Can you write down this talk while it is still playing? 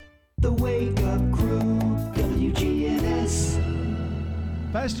The Wake Up Crew, WGNS.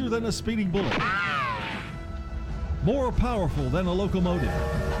 Faster than a speeding bullet. More powerful than a locomotive.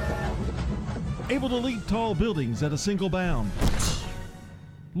 Able to leap tall buildings at a single bound.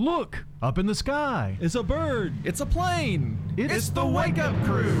 Look! Up in the sky is a bird. It's a plane. It's the Wake Up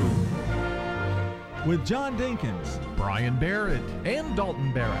Crew. With John Dinkins, Brian Barrett, and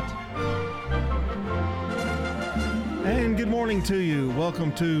Dalton Barrett. and good morning to you.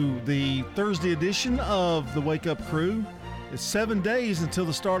 Welcome to the Thursday edition of the Wake Up Crew. It's 7 days until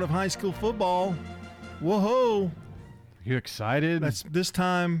the start of high school football. Whoa-ho! You excited? That's this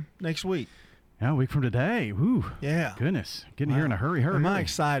time next week. Yeah, a week from today. Woo. Yeah. Goodness. Getting here in a hurry. Am I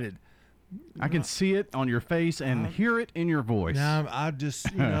excited? I can see it on your face and hear it in your voice. Now I just,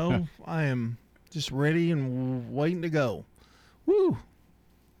 I am just ready and waiting to go. Woo!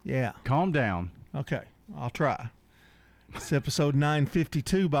 Yeah. Calm down. Okay, I'll try. It's episode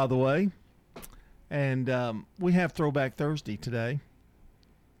 952, by the way. And we have Throwback Thursday today.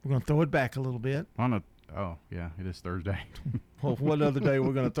 We're going to throw it back a little bit. Oh, yeah, it is Thursday. Well, what other day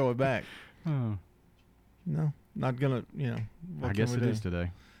we're going to throw it back? Oh, No, not going to, what I can guess we it do? is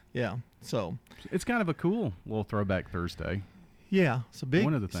today. Yeah, so, It's kind of a cool little Throwback Thursday. yeah, it's a big,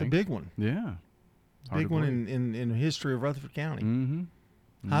 One of the it's a things. big one. Yeah. Big one in the history of Rutherford County,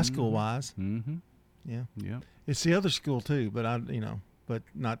 high school wise. Mm-hmm. Yeah. Yep. It's the other school too, but but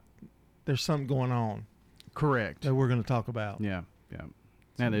not, there's something going on Correct. that we're going to talk about. Yeah, yeah.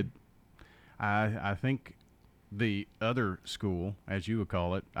 And I think the other school, as you would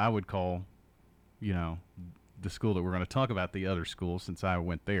call it, I would call, the school that we're going to talk about the other school since I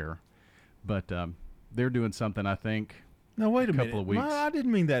went there. But they're doing something, I think. No, wait a minute. Couple of weeks. I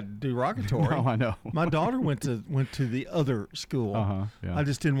didn't mean that derogatory. No, I know. My daughter went to the other school. Yeah. I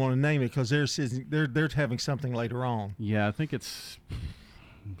just didn't want to name it because they're having something later on. Yeah, I think it's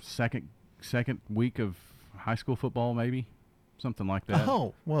second week of high school football, maybe something like that.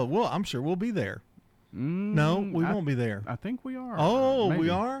 Oh, well, I'm sure we'll be there. No, we won't be there. I think we are. Oh, we Maybe.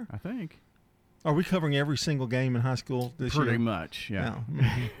 are? I think. Are we covering every single game in high school this year? Pretty much, yeah. No.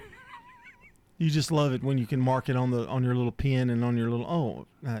 Mhm. You just love it when you can mark it on your little pen and on your little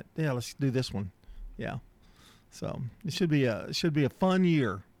yeah, let's do this one. Yeah. So it should be a fun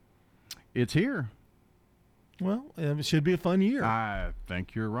year. It's here. Well, it should be a fun year. I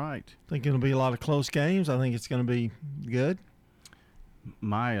think you're right. I think it'll be a lot of close games. I think it's going to be good.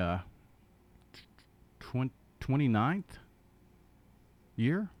 My 29th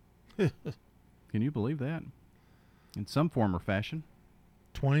year. Can you believe that? In some form or fashion.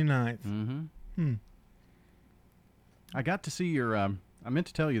 29th. Mm-hmm. Hmm. I got to see your. I meant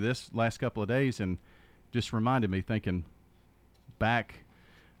to tell you this last couple of days, and just reminded me thinking back.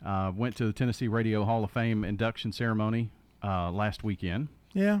 Went to the Tennessee Radio Hall of Fame induction ceremony last weekend.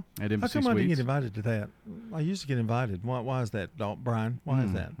 Yeah. At How Embassy come I didn't Suites. get invited to that? I used to get invited. Why is that, Brian? Why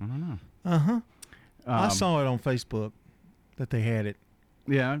is that? I don't know. Uh-huh. I Um, saw it on Facebook that they had it.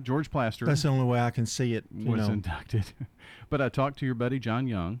 Yeah, George Plaster That's the only way I can see it. was inducted. But I talked to your buddy John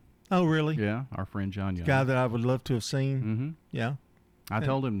Young. Oh, really? Yeah, our friend John Young. Guy that I would love to have seen. Mm-hmm. Yeah. I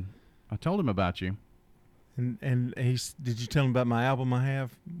told him about you. And did you tell him about my album I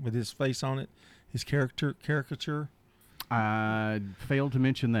have with his face on it, his caricature? I failed to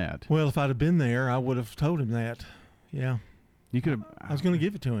mention that. Well, if I'd have been there, I would have told him that. Yeah. You could have. I was going to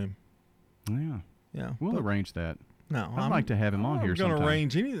give it to him. Yeah, Yeah. we'll But arrange that. no, I'd like to have him on here I'm going to sometime.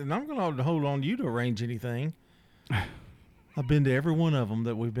 arrange anything. I'm going to hold on to you to arrange anything. I've been to every one of them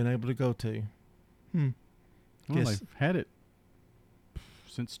that we've been able to go to. Well, Guess- they've had it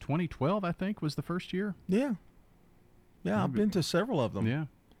since 2012, I think, was the first year. Yeah. Yeah, I've Maybe- been to several of them. Yeah.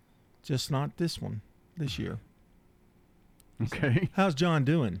 Just not this one, this year. Okay. How's John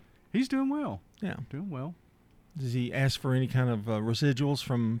doing? He's doing well. Yeah. Doing well. Does he ask for any kind of residuals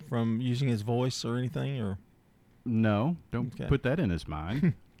from using his voice or anything? Or No, don't Okay. put that in his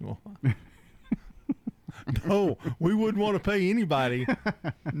mind. well, no, we wouldn't want to pay anybody.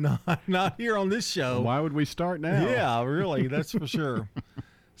 Not here on this show. Why would we start now? Yeah, really, that's for sure.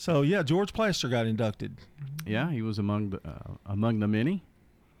 So yeah, George Plaster got inducted. Yeah, he was among the many.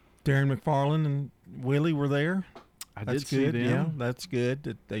 Darren McFarland and Willie were there. I That's did see good. them. Yeah, that's good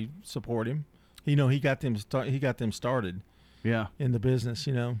that they support him. He got them. He got them started Yeah. in the business.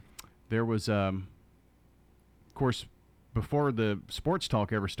 There was, of course, before the sports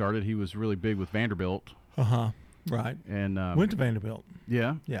talk ever started, he was really big with Vanderbilt. Right. And Went to Vanderbilt.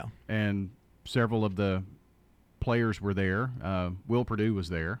 yeah, Yeah. and several of the players were there. Will Perdue was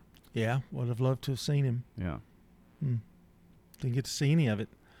there. Yeah. Would have loved to have seen him. Yeah. Didn't get to see any of it.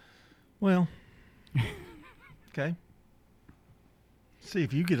 Well. Okay. See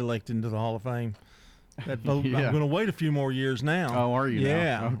if you get elected into the Hall of Fame. That vote. Yeah. I'm going to wait a few more years now. Oh, are you?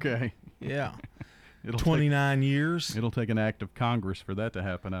 Yeah. Now? Okay. Yeah. It'll 29 years. It'll take an act of Congress for that to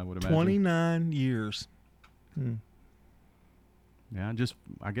happen, I would imagine. 29 years. Yeah,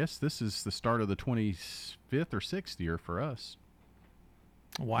 I guess this is the start of the 25th or 6th year for us.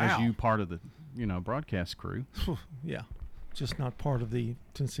 Wow. As you part of the, broadcast crew. Yeah. Just not part of the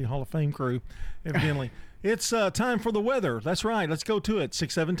Tennessee Hall of Fame crew, evidently. It's time for the weather. That's right. Let's go to it.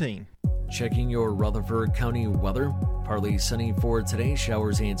 6:17. Checking your Rutherford County weather. Partly sunny for today.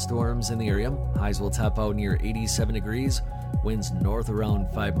 Showers and storms in the area. Highs will top out near 87 degrees. Winds north around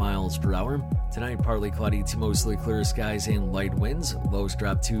 5 miles per hour. Tonight, partly cloudy to mostly clear skies and light winds. Lows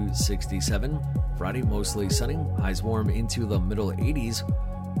drop to 67. Friday, mostly sunny. Highs warm into the middle 80s.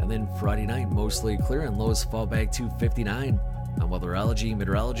 And then Friday night, mostly clear and lows fall back to 59. I'm weatherology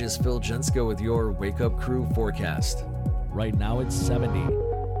meteorologist Phil Jensko with your Wake Up Crew forecast. Right now it's 70.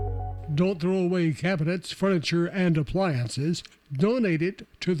 Don't throw away cabinets, furniture, and appliances. Donate it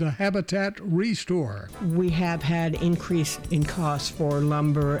to the Habitat Restore. We have had increase in costs for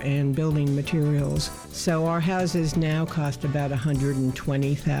lumber and building materials, so our houses now cost about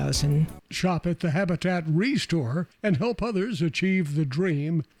 $120,000. Shop at the Habitat Restore and help others achieve the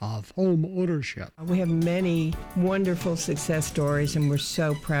dream of home ownership. We have many wonderful success stories, and we're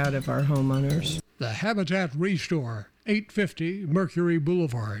so proud of our homeowners. The Habitat Restore, 850 Mercury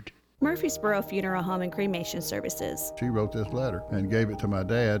Boulevard. Murfreesboro Funeral Home and Cremation Services. She wrote this letter and gave it to my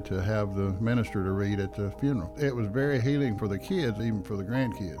dad to have the minister to read at the funeral. It was very healing for the kids, even for the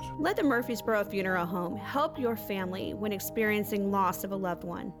grandkids. Let the Murfreesboro Funeral Home help your family when experiencing loss of a loved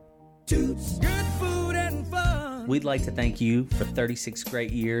one. Toots, good food and fun. We'd like to thank you for 36 great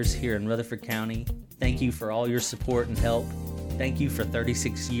years here in Rutherford County. Thank you for all your support and help. Thank you for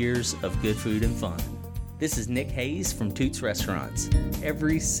 36 years of good food and fun. This is Nick Hayes from Toots Restaurants.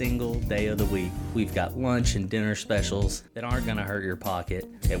 Every single day of the week, we've got lunch and dinner specials that aren't going to hurt your pocket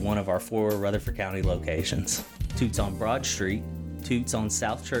at one of our 4 Rutherford County locations. Toots on Broad Street, Toots on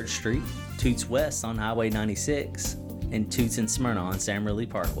South Church Street, Toots West on Highway 96, and Toots in Smyrna on Sam Ridley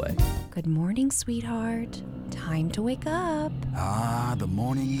Parkway. Good morning, sweetheart. Time to wake up. Ah, the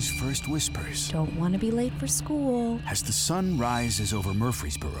morning's first whispers. Don't want to be late for school. As the sun rises over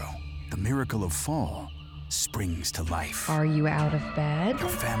Murfreesboro, the miracle of fall springs to life. Are you out of bed? Your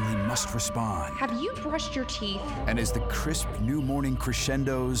family must respond. Have you brushed your teeth? And as the crisp new morning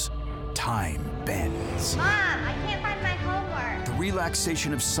crescendos, time bends. Mom, I can't find my homework. The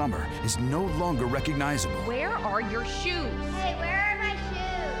relaxation of summer is no longer recognizable. Where are your shoes? Hey, where are my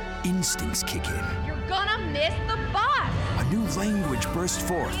shoes? Instincts kick in. You're gonna miss the bus. A new language bursts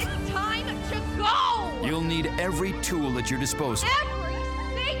forth. It's time to go. You'll need every tool at your disposal. Every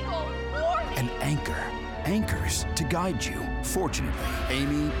single morning. An anchor. Anchors to guide you. Fortunately,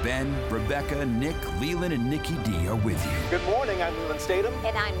 Amy, Ben, Rebecca, Nick, Leland, and Nikki D are with you. Good morning, I'm Leland Statham.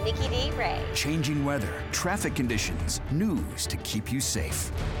 And I'm Nikki D. Ray. Changing weather, traffic conditions, news to keep you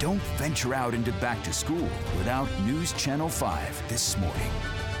safe. Don't venture out into back to school without News Channel 5 this morning.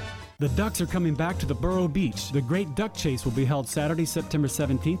 The Ducks are coming back to the Borough Beach. The Great Duck Chase will be held Saturday, September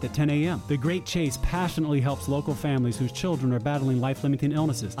 17th at 10 a.m. The Great Chase passionately helps local families whose children are battling life-limiting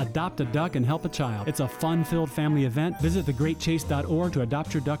illnesses. Adopt a duck and help a child. It's a fun-filled family event. Visit thegreatchase.org to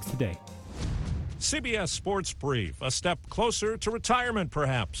adopt your ducks today. CBS Sports Brief. A step closer to retirement,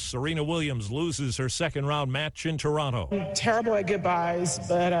 perhaps. Serena Williams loses her second-round match in Toronto. I'm terrible at goodbyes,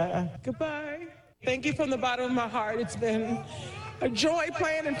 but goodbye. Thank you from the bottom of my heart. It's been a joy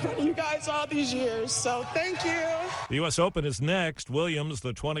playing in front of you guys all these years, so thank you. The U.S. Open is next. Williams,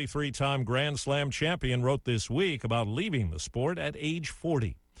 the 23-time Grand Slam champion, wrote this week about leaving the sport at age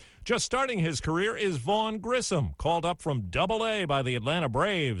 40. Just starting his career is Vaughn Grissom, called up from Double-A by the Atlanta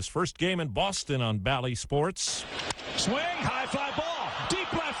Braves. First game in Boston on Bally Sports. Swing, high fly ball,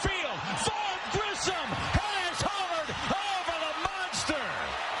 deep left field. Vaughn Grissom has hovered over the monster.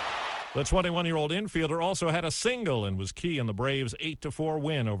 The 21-year-old infielder also had a single and was key in the Braves' 8-4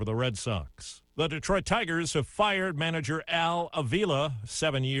 win over the Red Sox. The Detroit Tigers have fired manager Al Avila,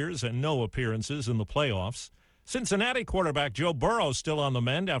 7 years and no appearances in the playoffs. Cincinnati quarterback Joe Burrow still on the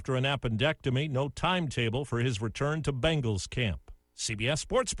mend after an appendectomy. No timetable for his return to Bengals camp. CBS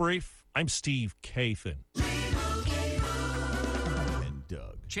Sports Brief, I'm Steve Kathan. And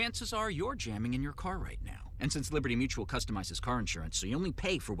Doug. Chances are you're jamming in your car right now. And since Liberty Mutual customizes car insurance so you only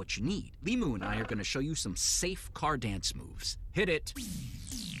pay for what you need, Limu and I are going to show you some safe car dance moves. Hit it.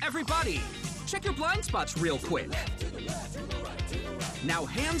 Everybody, check your blind spots real quick. Now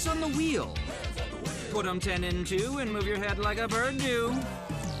hands on the wheel. Put them 10 in 2 and move your head like a bird do.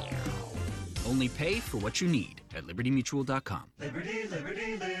 Only pay for what you need. at libertymutual.com. Liberty,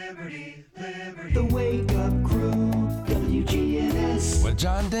 liberty, liberty, liberty. The Wake Up Crew, WGNS. With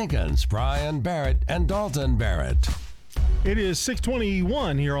John Dinkins, Brian Barrett, and Dalton Barrett. It is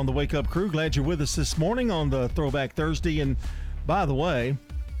 6:21 here on the Wake Up Crew. Glad you're with us this morning on the Throwback Thursday. And by the way,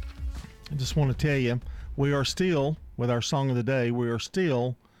 I just want to tell you, we are still, with our song of the day, we are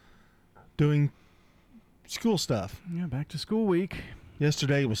still doing school stuff. Yeah, back to school week.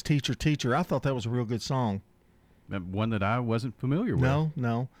 Yesterday was Teacher, Teacher. I thought that was a real good song. One that I wasn't familiar with.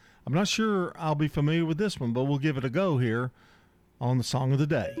 No. I'm not sure I'll be familiar with this one, but we'll give it a go here on the song of the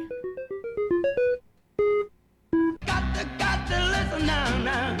day. Got to listen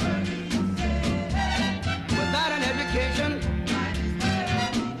now. Without an education,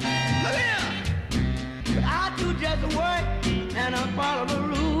 look here. But I do just work and I follow the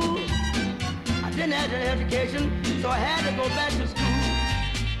rules. I didn't have an education, so I had to go back to school.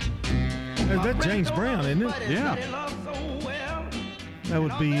 Is that James Brown, isn't it? Yeah. That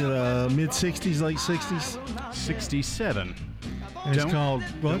would be mid-60s, late 60s? 67. And it's called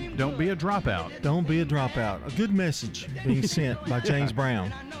what? Don't be a dropout. Don't be a dropout. A good message being sent by James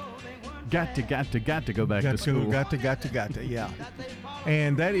Brown. Got to go back to school. Got to, yeah.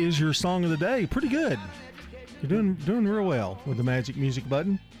 And that is your song of the day. Pretty good. You're doing real well with the magic music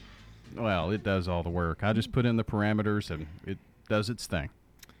button. Well, it does all the work. I just put in the parameters and it does its thing.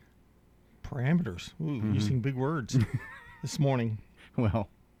 Parameters. Ooh, using big words this morning. Well,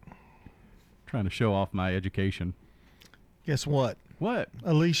 trying to show off my education. Guess what? What?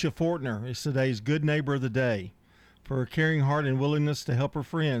 Alicia Fortner is today's Good Neighbor of the Day. For her caring heart and willingness to help her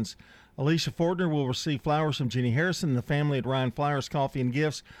friends, Alicia Fortner will receive flowers from Jenny Harrison and the family at Ryan Flowers Coffee and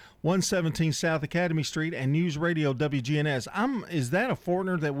Gifts, 117 South Academy Street, and News Radio WGNS. Is that a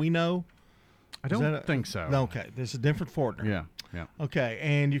Fortner that we know? I don't think so. Okay, this is a different Fortner. Yeah. Okay,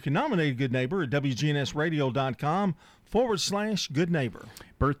 and you can nominate a Good Neighbor at WGNSradio.com/Good Neighbor.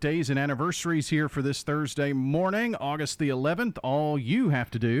 Birthdays and anniversaries here for this Thursday morning, August the 11th. All you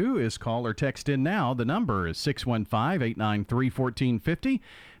have to do is call or text in now. The number is 615-893-1450.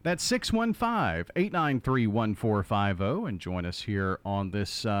 That's 615-893-1450. And join us here on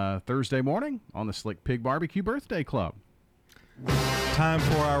this Thursday morning on the Slick Pig Barbecue Birthday Club. Time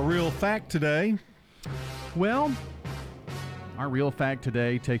for our Real Fact today. Well, our Real Fact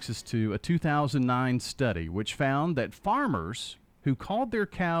today takes us to a 2009 study which found that farmers who called their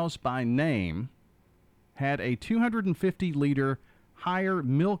cows by name had a 250-liter higher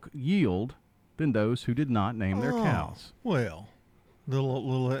milk yield than those who did not name their cows. Well,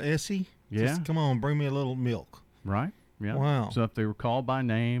 little Essie? Yeah. Just, come on, bring me a little milk. Right? Yeah. Wow. So if they were called by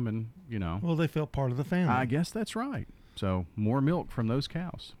name and, Well, they felt part of the family. I guess that's right. So more milk from those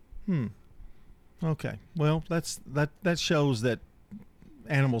cows. Okay. Well, that shows that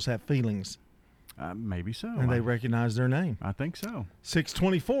animals have feelings. Maybe so. And they recognize their name. I think so.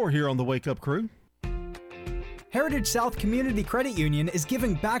 6:24 here on the Wake Up Crew. Heritage South Community Credit Union is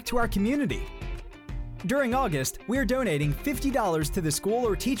giving back to our community. During August, we're donating $50 to the school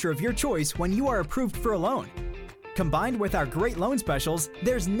or teacher of your choice when you are approved for a loan. Combined with our great loan specials,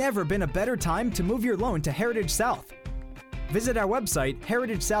 there's never been a better time to move your loan to Heritage South. Visit our website,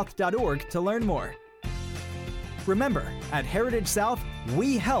 heritagesouth.org, to learn more. Remember, at Heritage South,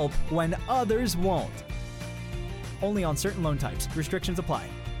 we help when others won't. Only on certain loan types. Restrictions apply.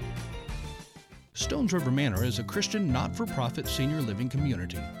 Stones River Manor is a Christian not-for-profit senior living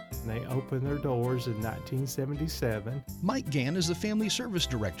community. They opened their doors in 1977. Mike Gann is the Family Service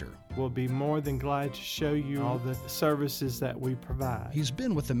Director. We'll be more than glad to show you all the services that we provide. He's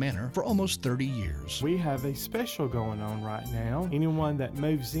been with the Manor for almost 30 years. We have a special going on right now. Anyone that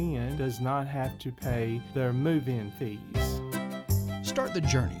moves in does not have to pay their move-in fees. Start the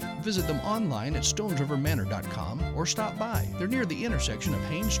journey. Visit them online at stonesrivermanor.com or stop by. They're near the intersection of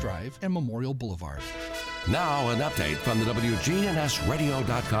Haynes Drive and Memorial Boulevard. Now an update from the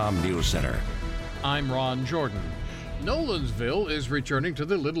WGNSradio.com News Center. I'm Ron Jordan. Nolensville is returning to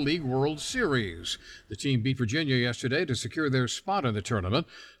the Little League World Series. The team beat Virginia yesterday to secure their spot in the tournament.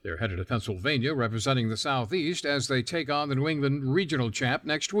 They're headed to Pennsylvania, representing the Southeast, as they take on the New England Regional Champ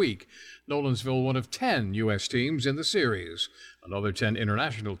next week. Nolensville, one of 10 U.S. teams in the series. Another 10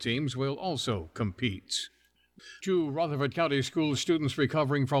 international teams will also compete. 2 Rutherford County School students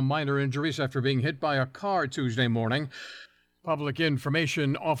recovering from minor injuries after being hit by a car Tuesday morning. Public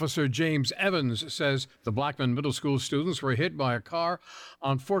Information Officer James Evans says the Blackman Middle School students were hit by a car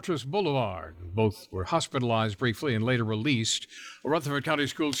on Fortress Boulevard. Both were hospitalized briefly and later released. A Rutherford County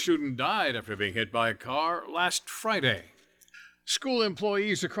School student died after being hit by a car last Friday. School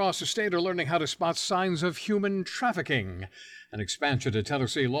employees across the state are learning how to spot signs of human trafficking. An expansion to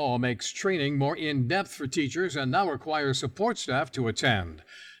Tennessee law makes training more in-depth for teachers and now requires support staff to attend.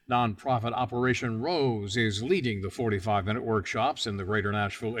 Nonprofit Operation Rose is leading the 45-minute workshops in the greater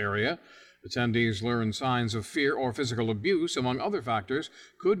Nashville area. Attendees learn signs of fear or physical abuse, among other factors,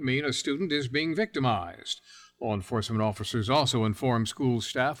 could mean a student is being victimized. Law enforcement officers also inform school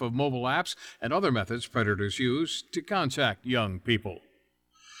staff of mobile apps and other methods predators use to contact young people.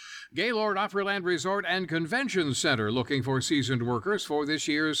 Gaylord Opryland Resort and Convention Center looking for seasoned workers for this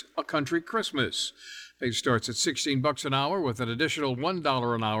year's A Country Christmas. Pay starts at $16 an hour with an additional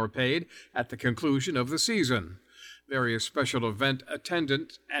 $1 an hour paid at the conclusion of the season. Various special event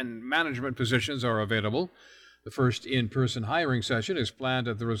attendant and management positions are available. The first in-person hiring session is planned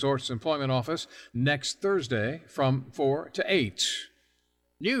at the resort's employment office next Thursday from 4 to 8.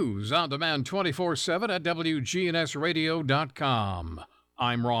 News on demand 24/7 at WGNSradio.com.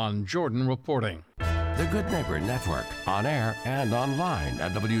 I'm Ron Jordan reporting. The Good Neighbor Network, on air and online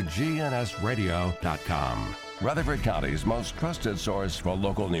at WGNSradio.com. Rutherford County's most trusted source for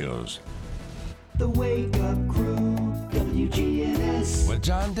local news. The Wake Up Crew, WGNS. With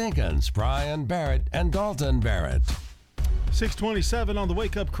John Dinkins, Brian Barrett, and Dalton Barrett. 627 on the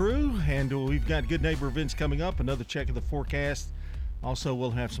Wake Up Crew, and we've got Good Neighbor events coming up. Another check of the forecast. Also,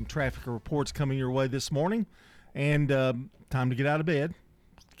 we'll have some traffic reports coming your way this morning. And time to get out of bed.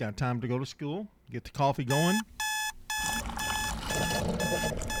 Got time to go to school. Get the coffee going.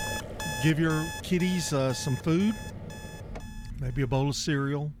 Give your kiddies some food. Maybe a bowl of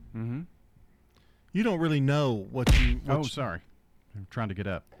cereal. Mm-hmm. You don't really know what you... sorry. I'm trying to get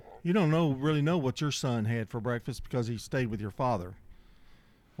up. You don't really know what your son had for breakfast because he stayed with your father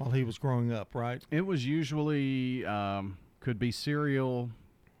while he was growing up, right? It was usually, could be cereal,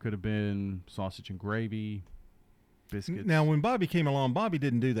 could have been sausage and gravy, biscuits. Now, when Bobby came along, Bobby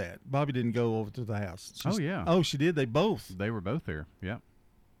didn't do that. Bobby didn't go over to the house. Yeah. Oh, she did? They both? They were both there, yeah.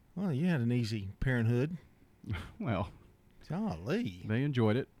 Well, you had an easy parenthood. Well. Golly. They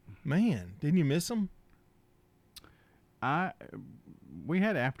enjoyed it. Man, didn't you miss them? We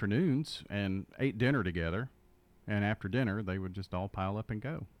had afternoons and ate dinner together, and after dinner they would just all pile up and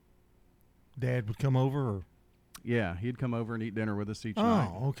go. Dad would come over, or? Yeah, he'd come over and eat dinner with us each night.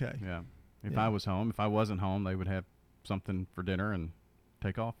 Oh, okay. Yeah. If I was home, if I wasn't home, they would have something for dinner and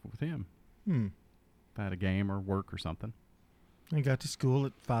take off with him. If I had a game or work or something. And got to school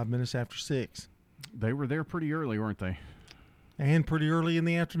at 5 minutes after 6. They were there pretty early, weren't they? And pretty early in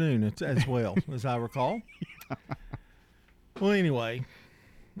the afternoon as well, as I recall. Well, anyway,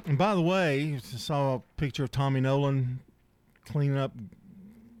 and by the way, I saw a picture of Tommy Nolan cleaning up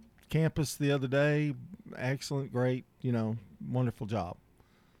campus the other day. Excellent, great, wonderful job.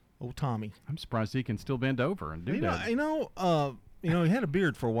 Oh, Tommy. I'm surprised he can still bend over and do that. He had a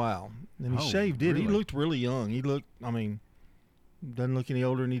beard for a while, and he shaved it. Really? He looked really young. He looked, doesn't look any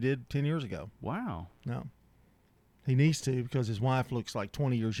older than he did 10 years ago. Wow. No. He needs to because his wife looks like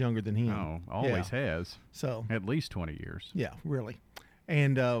 20 years younger than him. Oh, always has. So at least 20 years. Yeah, really.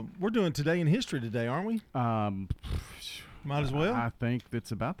 And we're doing Today in History today, aren't we? Might as well. I think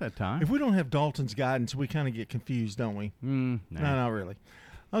it's about that time. If we don't have Dalton's guidance, we kind of get confused, don't we? No, not really.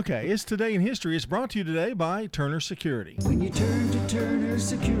 Okay, it's Today in History. It's brought to you today by Turner Security. When you turn to Turner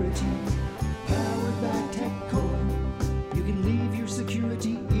Security, powered by TechCore, you can leave your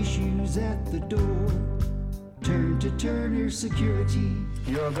security issues at the door. Turn to Turner Security.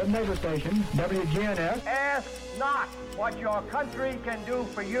 Your Good Neighbor station, WGNS. Ask not what your country can do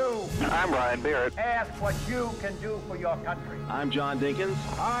for you. I'm Brian Barrett. Ask what you can do for your country. I'm John Dinkins.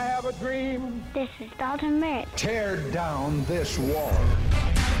 I have a dream. This is Dalton Merritt. Tear down this wall.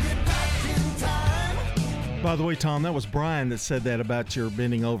 By the way, Tom, that was Brian that said that about your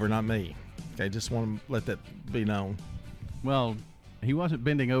bending over, not me. Okay, just want to let that be known. Well, he wasn't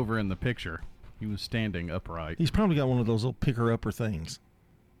bending over in the picture. He was standing upright. He's probably got one of those little picker-upper things.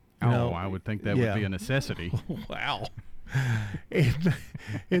 I would think that would be a necessity. Wow.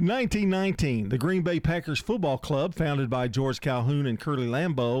 In 1919, the Green Bay Packers Football Club, founded by George Calhoun and Curly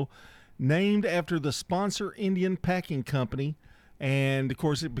Lambeau, named after the sponsor Indian Packing Company, and, of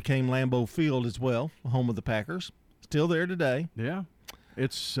course, it became Lambeau Field as well, home of the Packers. Still there today. Yeah.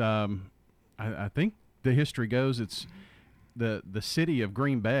 It's, I think the history goes, it's the city of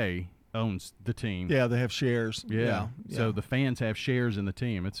Green Bay owns the team. Yeah, they have shares. Yeah. So the fans have shares in the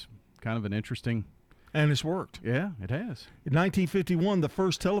team. It's kind of an interesting. And it's worked. Yeah, it has. In 1951, the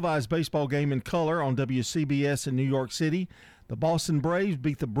first televised baseball game in color on WCBS in New York City, the Boston Braves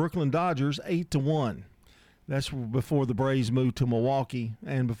beat the Brooklyn Dodgers 8-1. That's before the Braves moved to Milwaukee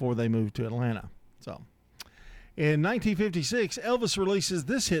and before they moved to Atlanta. So, In 1956, Elvis releases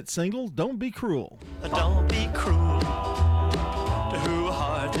this hit single, Don't Be Cruel. Don't be cruel to who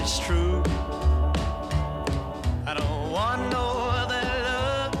heart is true. I don't want no other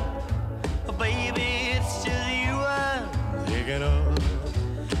love, baby, it's just you I'm thinking of.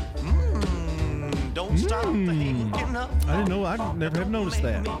 Don't stop thinking of. I didn't know. I never have noticed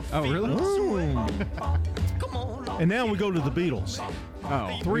that. Oh, really? And now we go to the Beatles.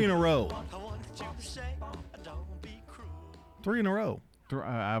 Oh. 3 in a row. 3 in a row.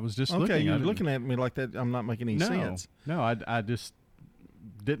 I was just okay, looking. you're looking at me like that. I'm not making any sense. No, I just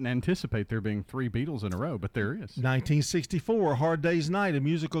didn't anticipate there being 3 Beatles in a row, but there is. 1964, Hard Day's Night, a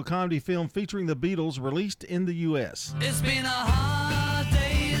musical comedy film featuring the Beatles, released in the U.S. It's been a hard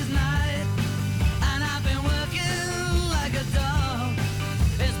day's night, and I've been working like a dog.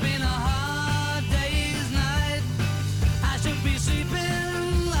 It's been a hard day's night. I should be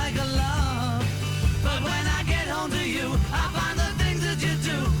sleeping like a log. But when I get home to you, I find the things that you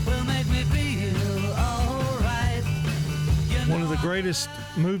do will make me feel alright. One of the greatest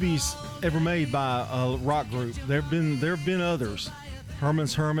movies ever made by a rock group. There have been others.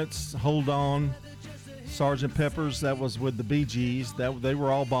 Herman's Hermits, Hold On, Sgt. Pepper's, that was with the Bee Gees. They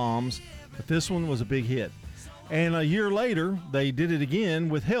were all bombs, but this one was a big hit. And a year later, they did it again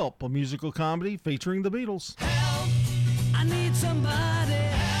with Help, a musical comedy featuring the Beatles. Help, I need somebody.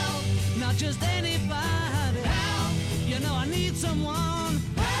 Help, not just anybody. Help, you know I need someone.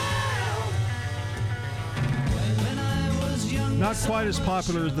 Help. When I was young, Not quite as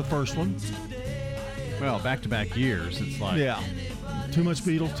popular as the first one. Well, back-to-back years, it's like... Yeah. Too much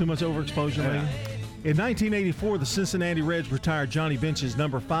Beatles, too much overexposure. Yeah. In 1984, the Cincinnati Reds retired Johnny Bench's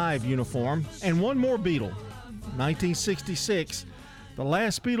number 5 uniform. And one more Beatle. 1966, the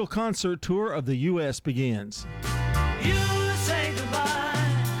last Beatle concert tour of the U.S. begins. you say goodbye,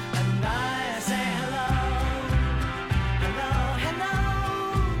 and I say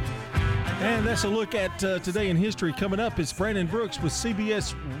hello. And that's a look at Today in History. Coming up, it's Brandon Brooks with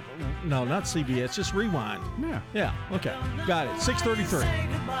CBS. No, not CBS, just Rewind. Yeah. Yeah, okay. Got it. 6:33.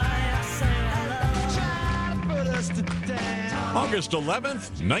 August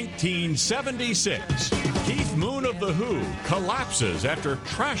 11th, 1976. Keith Moon of The Who collapses after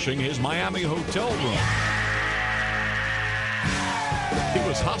trashing his Miami hotel room. He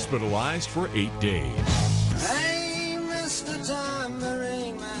was hospitalized for 8 days. Hey, Mr.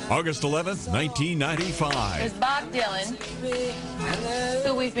 Tambourine Man. August 11th, 1995. There's Bob Dylan,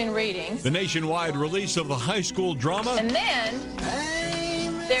 who we've been reading. The nationwide release of the high school drama And then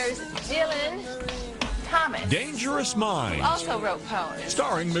there's Dylan Thomas, Dangerous Minds, who also wrote poems.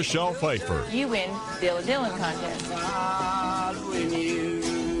 starring Michelle Pfeiffer. You win Dylan Dylan contest.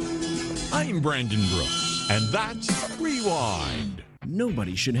 I'm Brandon Brooks, and that's Rewind.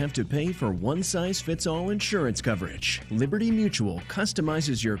 Nobody should have to pay for one-size-fits-all insurance coverage. Liberty Mutual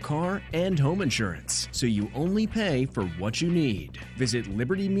customizes your car and home insurance, so you only pay for what you need. Visit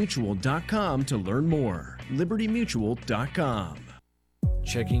libertymutual.com to learn more. libertymutual.com.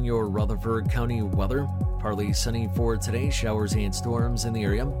 Checking your Rutherford County weather. Partly sunny for today, showers and storms in the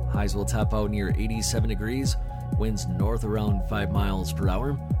area. Highs will top out near 87 degrees. Winds north around 5 miles per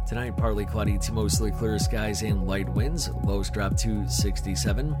hour. Tonight, partly cloudy to mostly clear skies and light winds. Lows drop to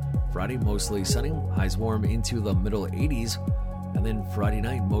 67. Friday, mostly sunny. Highs warm into the middle 80s. And then Friday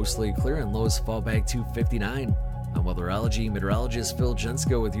night, mostly clear and lows fall back to 59. I'm weatherology meteorologist Phil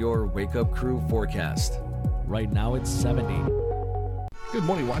Jensko with your Wake Up Crew forecast. Right now, it's 70. Good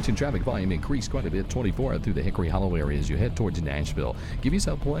morning. Watching traffic volume increase quite a bit. 24 through the Hickory Hollow area as you head towards Nashville. Give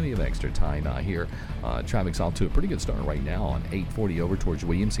yourself plenty of extra time here. Traffic's off to a pretty good start right now on 840 over towards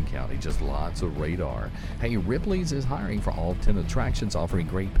Williamson County. Just lots of radar. Hey, Ripley's is hiring for all 10 attractions, offering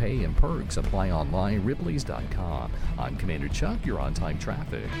great pay and perks. Apply online, Ripley's.com. I'm Commander Chuck. You're on time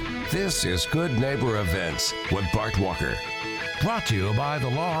traffic. This is Good Neighbor Events with Bart Walker. Brought to you by the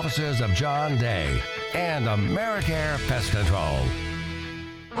law offices of John Day and AmeriCare Pest Control.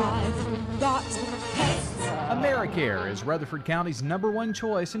 I've got pests. AmeriCare is Rutherford County's #1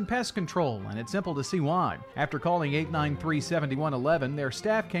 choice in pest control, and it's simple to see why. After calling 893-7111, their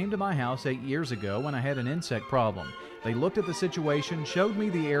staff came to my house 8 years ago when I had an insect problem. They looked at the situation, showed me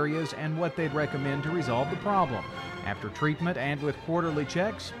the areas, and what they'd recommend to resolve the problem. After treatment and with quarterly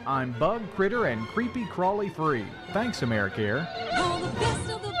checks, I'm bug, critter, and creepy crawly free. Thanks, AmeriCare. Call the best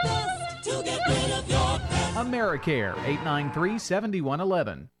of the best to get rid of your pest. AmeriCare,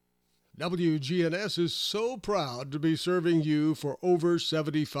 893-7111. WGNS is so proud to be serving you for over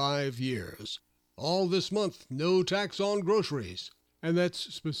 75 years. All this month, no tax on groceries, and that's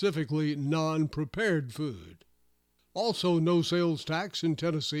specifically non-prepared food. Also, no sales tax in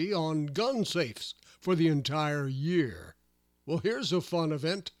Tennessee on gun safes for the entire year. Well, here's a fun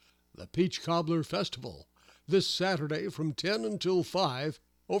event, the Peach Cobbler Festival, this Saturday from 10 until 5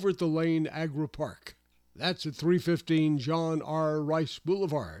 over at the Lane Agri Park. That's at 315 John R. Rice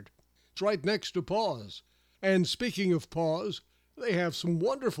Boulevard. It's right next to Paws. And speaking of Paws, they have some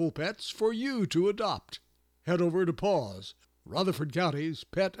wonderful pets for you to adopt. Head over to Paws, Rutherford County's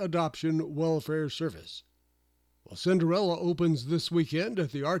Pet Adoption Welfare Service. Well, Cinderella opens this weekend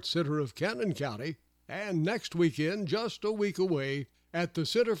at the Arts Center of Cannon County, and next weekend, just a week away, at the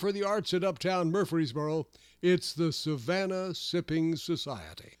Center for the Arts at Uptown Murfreesboro, it's the Savannah Sipping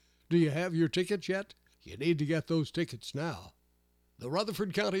Society. Do you have your tickets yet? You need to get those tickets now. The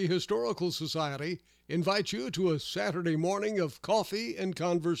Rutherford County Historical Society invites you to a Saturday morning of coffee and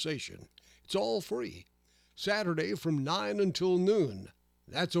conversation. It's all free. Saturday from 9 until noon.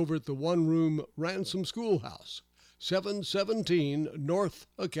 That's over at the one-room Ransom Schoolhouse, 717 North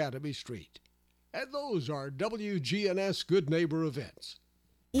Academy Street. And those are WGNS Good Neighbor events.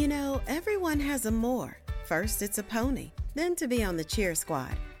 You know, everyone has a more. First, it's a pony. Then to be on the cheer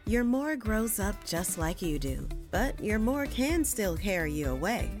squad. Your more grows up just like you do. But your more can still carry you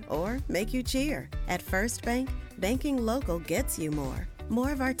away or make you cheer. At First Bank, banking local gets you more.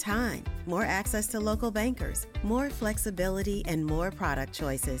 More of our time, more access to local bankers, more flexibility, and more product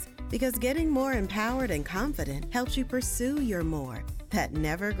choices. Because getting more empowered and confident helps you pursue your more. That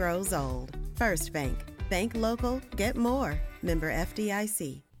never grows old. First Bank. Bank local, get more. Member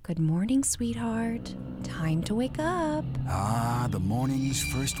FDIC. Good morning, sweetheart. Time to wake up. Ah, the morning's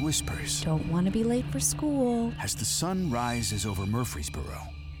first whispers. Don't want to be late for school. As the sun rises over Murfreesboro,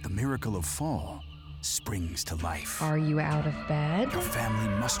 the miracle of fall springs to life. Are you out of bed? Your family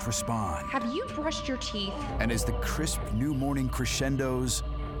must respond. Have you brushed your teeth? And as the crisp new morning crescendos,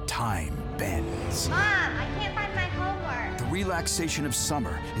 time bends. Mom, I can't find my homework. The relaxation of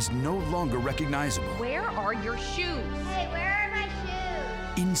summer is no longer recognizable. Where are your shoes? Hey, where are my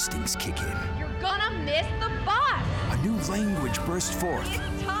shoes? Instincts kick in. You're gonna miss the bus. A new language bursts forth.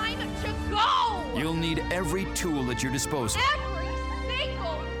 It's time to go. You'll need every tool at your disposal. Every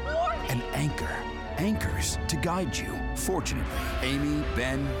single morning. An anchor. Anchors to guide you. Fortunately, Amy,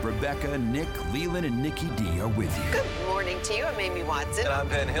 Ben, Rebecca, Nick, Leland, and Nikki D are with you. Good morning to you. I'm Amy Watson. And I'm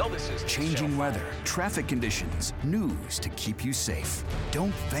Ben Hill. This is Changing weather, traffic conditions, news to keep you safe.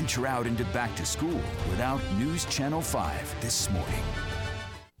 Don't venture out into back to school without News Channel 5 this morning.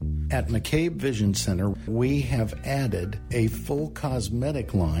 At McCabe Vision Center, we have added a full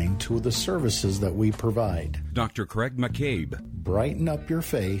cosmetic line to the services that we provide. Dr. Craig McCabe. Brighten up your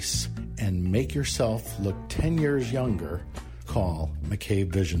face and make yourself look 10 years younger. Call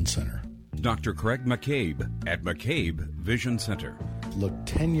McCabe Vision Center. Dr. Craig McCabe at McCabe Vision Center. Look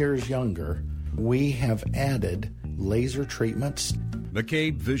 10 years younger. We have added laser treatments.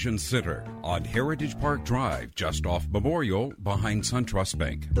 McCabe Vision Center on Heritage Park Drive, just off Memorial, behind SunTrust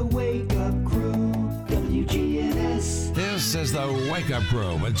Bank. The Wake Up Crew, WGNS. This is the Wake Up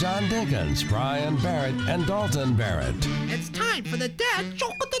Crew with John Dinkins, Brian Barrett, and Dalton Barrett. It's time for the dad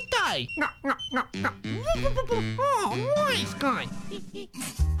joke of the day. Oh, nice guy.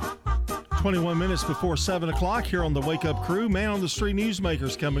 21 minutes before 7 o'clock here on the Wake Up Crew. Man on the Street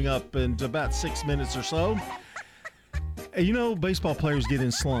Newsmakers coming up in about 6 minutes or so. You know, baseball players get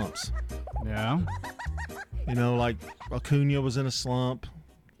in slumps. Yeah. You know, like Acuna was in a slump.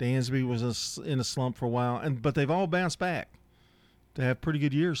 Dansby was in a slump for a while. But they've all bounced back. They have pretty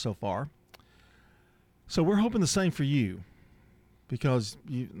good years so far. So we're hoping the same for you. Because,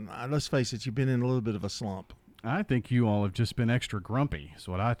 let's face it, you've been in a little bit of a slump. I think you all have just been extra grumpy, is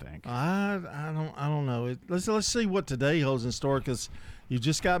what I think. I don't know. Let's see what today holds in store, because you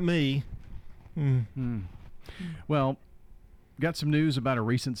just got me. Well, got some news about a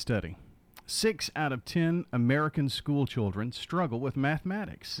recent study. 6 out of 10 American school children struggle with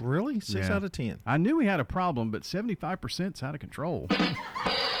mathematics. Really? 6 out of 10? I knew we had a problem, but 75% is out of control.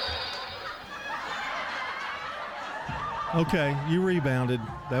 Okay, you rebounded.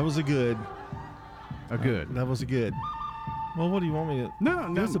 That was a good. That was a good. Well, what do you want me to?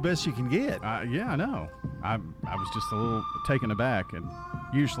 No. That's the best you can get. Yeah, I know. I was just a little taken aback, and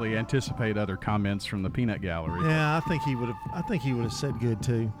usually anticipate other comments from the peanut gallery. Yeah, I think he would have said good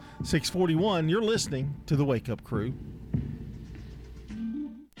too. 6:41. You're listening to the Wake Up Crew.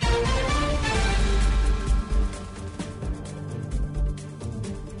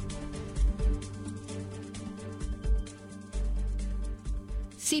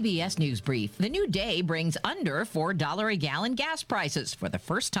 CBS News Brief. The new day brings under $4 a gallon gas prices for the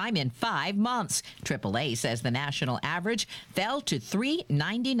first time in 5 months. AAA says the national average fell to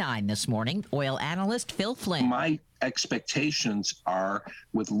 $3.99 this morning. Oil analyst Phil Flynn. My expectations are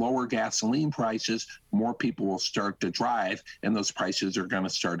with lower gasoline prices, more people will start to drive, and those prices are going to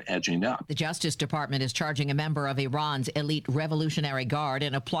start edging up. The Justice Department is charging a member of Iran's elite Revolutionary Guard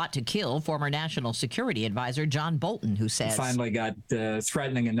in a plot to kill former National Security Advisor John Bolton, who says, finally got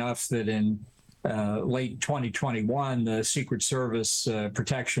threatening enough that in late 2021, the Secret Service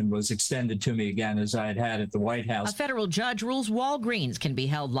protection was extended to me again, as I had at the White House. A federal judge rules Walgreens can be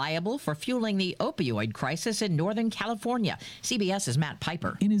held liable for fueling the opioid crisis in Northern California. CBS's Matt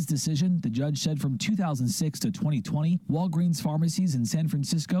Piper. In his decision, the judge said from 2006 to 2020, Walgreens pharmacies in San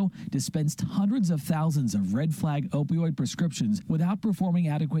Francisco dispensed hundreds of thousands of red flag opioid prescriptions without performing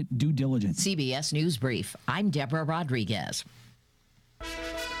adequate due diligence. CBS News Brief. I'm Deborah Rodriguez.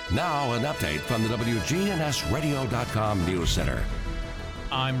 Now an update from the WGNSradio.com News Center.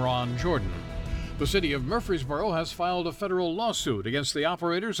 I'm Ron Jordan. The city of Murfreesboro has filed a federal lawsuit against the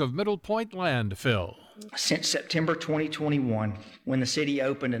operators of Middle Point Landfill. Since September 2021, when the city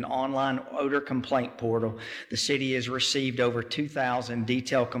opened an online odor complaint portal, the city has received over 2,000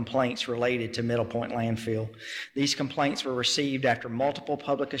 detailed complaints related to Middle Point Landfill. These complaints were received after multiple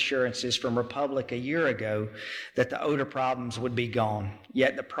public assurances from Republic a year ago that the odor problems would be gone,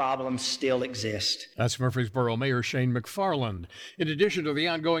 yet the problems still exist. That's Murfreesboro Mayor Shane McFarland. In addition to the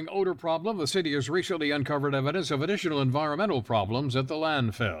ongoing odor problem, the city has recently uncovered evidence of additional environmental problems at the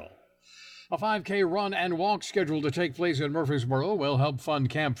landfill. A 5K run and walk scheduled to take place in Murfreesboro will help fund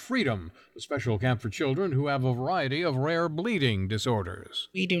Camp Freedom, a special camp for children who have a variety of rare bleeding disorders.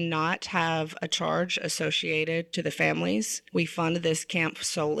 We do not have a charge associated to the families. We fund this camp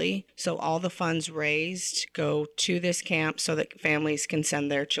solely, so all the funds raised go to this camp so that families can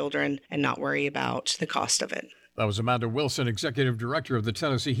send their children and not worry about the cost of it. That was Amanda Wilson, Executive Director of the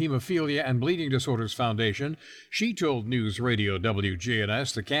Tennessee Hemophilia and Bleeding Disorders Foundation. She told News Radio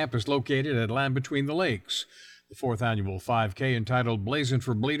WGNS the camp is located at Land Between the Lakes. The fourth annual 5K, entitled Blazing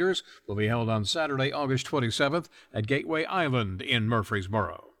for Bleeders, will be held on Saturday, August 27th at Gateway Island in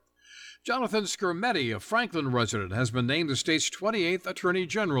Murfreesboro. Jonathan Skermetti, a Franklin resident, has been named the state's 28th Attorney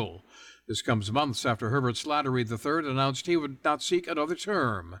General. This comes months after Herbert Slattery III announced he would not seek another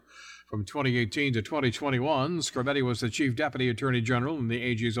term. From 2018 to 2021, Skermetti was the Chief Deputy Attorney General in the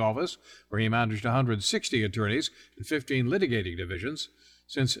AG's office, where he managed 160 attorneys and 15 litigating divisions.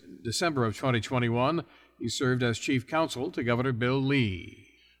 Since December of 2021, he served as Chief Counsel to Governor Bill Lee.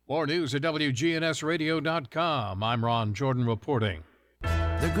 More news at WGNSradio.com. I'm Ron Jordan reporting.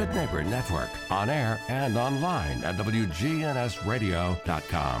 The Good Neighbor Network, on air and online at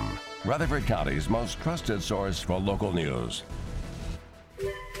WGNSradio.com. Rutherford County's most trusted source for local news.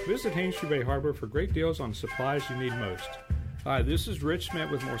 Visit Haines Bay Hardware for great deals on supplies you need most. Hi, this is Rich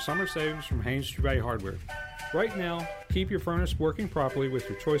Smith with more summer savings from Haines Bay Hardware. Right now, keep your furnace working properly with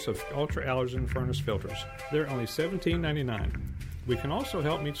your choice of ultra-allergen furnace filters. They're only $17.99. We can also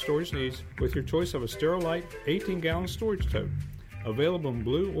help meet storage needs with your choice of a Sterilite 18-gallon storage tote, available in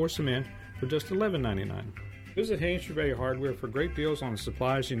blue or cement for just $11.99. Visit Haines Bay Hardware for great deals on the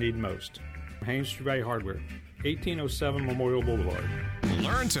supplies you need most. Haines Bay Hardware, 1807 Memorial Boulevard.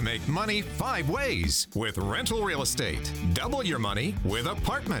 Learn to make money 5 ways with rental real estate. Double your money with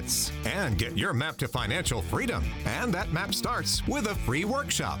apartments and get your map to financial freedom. And that map starts with a free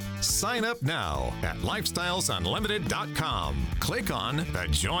workshop. Sign up now at lifestylesunlimited.com. Click on the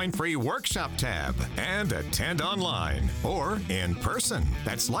Join Free Workshop tab and attend online or in person.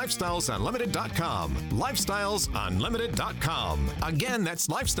 That's lifestylesunlimited.com. Lifestylesunlimited.com. Again, that's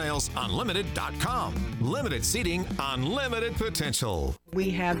lifestylesunlimited.com. Limited seating, unlimited potential. We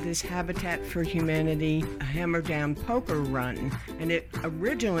have this Habitat for Humanity Hammer Down Poker Run, and it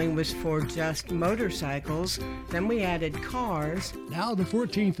originally was for just motorcycles. Then we added cars. Now the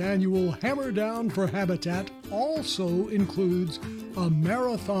 14th annual Hammer Down for Habitat also includes a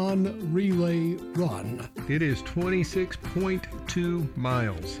marathon relay run. It is 26.2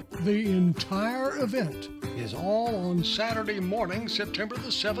 miles. The entire event is all on Saturday morning, September the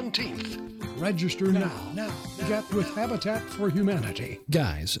 17th. Register now. Get with Habitat for Humanity.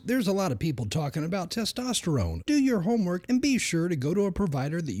 Guys, there's a lot of people talking about testosterone. Do your homework and be sure to go to a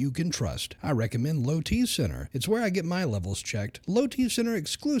provider that you can trust. I recommend Low T Center. It's where I get my levels checked. Low T Center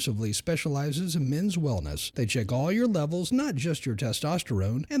exclusively specializes in men's wellness. They check all your levels, not just your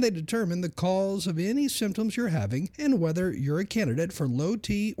testosterone, and they determine the cause of any symptoms you're having and whether you're a candidate for low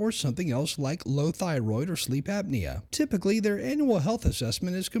T or something else like low thyroid or sleep apnea. Typically, their annual health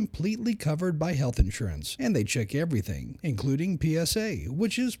assessment is completely covered by health insurance, and they check everything, including PSA,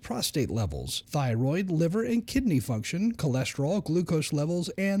 which is prostate levels, thyroid, liver, and kidney function, cholesterol, glucose levels,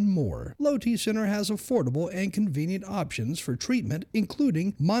 and more. Low T Center has affordable and convenient options for treatment,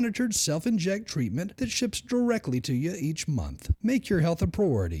 including monitored self-inject treatment that ships directly to you each month. Make your health a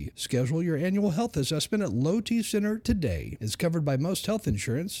priority. Schedule your annual health assessment at Low T Center today. It's covered by most health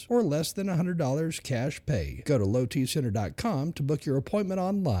insurance or less than $100 cash pay. Go to lowtcenter.com to book your appointment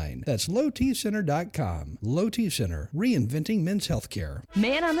online. That's lowtcenter.com. Low T Center, reinventing men's healthcare.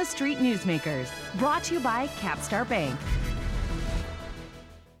 Man on the Street Newsmakers, brought to you by Capstar Bank.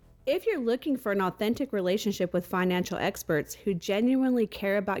 If you're looking for an authentic relationship with financial experts who genuinely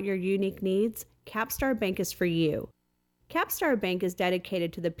care about your unique needs, Capstar Bank is for you. Capstar Bank is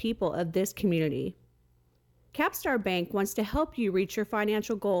dedicated to the people of this community. Capstar Bank wants to help you reach your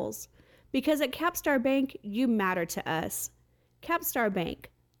financial goals, because at Capstar Bank, you matter to us. Capstar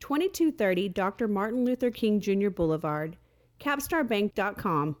Bank, 2230 Dr. Martin Luther King Jr. Boulevard,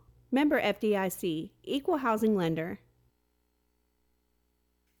 capstarbank.com. Member FDIC, Equal Housing Lender.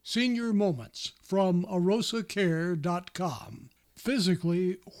 Senior Moments from arosacare.com.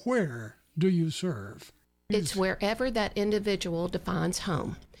 Physically, where do you serve? It's wherever that individual defines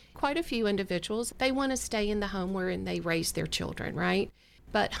home. Quite a few individuals, they want to stay in the home wherein they raise their children, right?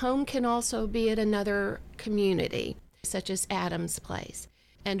 But home can also be at another community, such as Adams Place.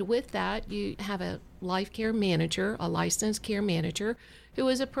 And with that, you have a life care manager, a licensed care manager, who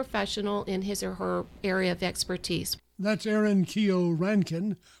is a professional in his or her area of expertise. That's Erin Keogh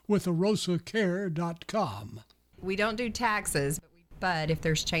Rankin with arosacare.com. We don't do taxes, but if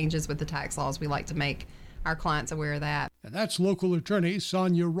there's changes with the tax laws, we like to make our clients aware of that. And that's local attorney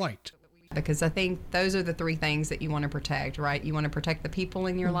Sonia Wright. Because I think those are the three things that you want to protect, right? You want to protect the people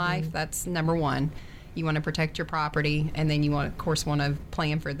in your life. That's number one. You want to protect your property, and then you want, of course, want to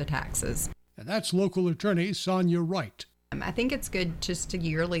plan for the taxes. And that's local attorney Sonia Wright. I think it's good just to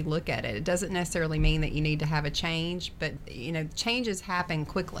yearly look at it. It doesn't necessarily mean that you need to have a change, but changes happen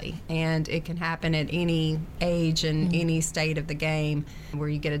quickly, and it can happen at any age and any state of the game where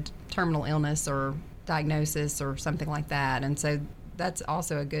you get a terminal illness or diagnosis or something like that. And so that's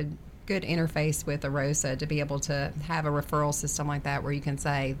also a good interface with AROSA to be able to have a referral system like that where you can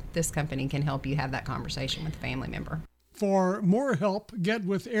say, this company can help you have that conversation with a family member. For more help, get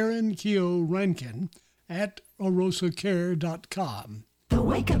with Erin Keogh Rankin at arosacare.com. The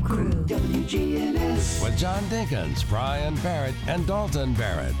Wake Up Crew, WGNS. With John Dinkins, Brian Barrett, and Dalton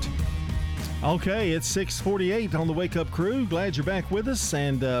Barrett. Okay, it's 6:48 on the Wake Up Crew. Glad you're back with us,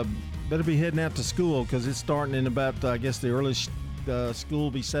 and better be heading out to school because it's starting in about, I guess, the earliest school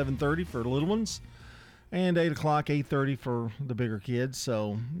will be 7:30 for the little ones, and 8 o'clock, 8:30 for the bigger kids.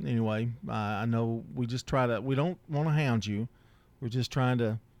 So anyway, I know we just we don't want to hound you. We're just trying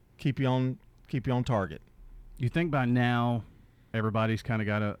to keep you on target. You think by now everybody's kind of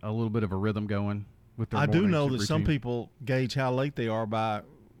got a little bit of a rhythm going with their I do know routine? that some people gauge how late they are by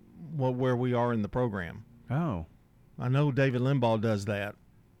where we are in the program. Oh. I know David Limbaugh does that.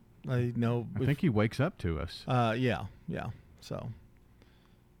 I think he wakes up to us. Yeah. So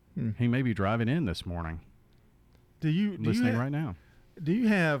he may be driving in this morning. Listening right now? Do you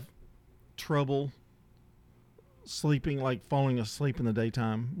have trouble sleeping, like falling asleep in the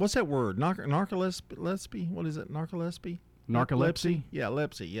daytime? What's that word? Narcolepsy? What is it? Narcolepsy? Narcolepsy? Yeah,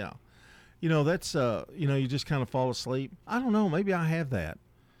 lepsy. Yeah. That's you just kind of fall asleep. I don't know. Maybe I have that.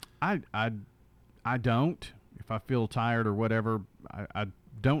 I don't. If I feel tired or whatever, I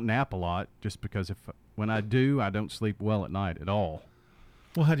don't nap a lot just because when I do, I don't sleep well at night at all.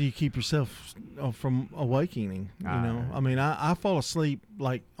 Well, how do you keep yourself from awakening? I mean, I fall asleep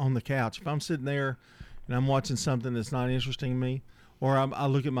like on the couch. If I'm sitting there and I'm watching something that's not interesting to me, or I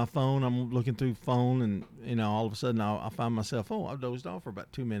look at my phone, I'm looking through phone, and all of a sudden I find myself, I dozed off for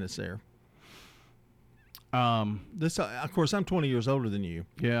about 2 minutes there. Of course, I'm 20 years older than you.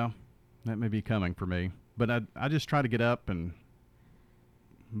 Yeah, that may be coming for me, but I just try to get up and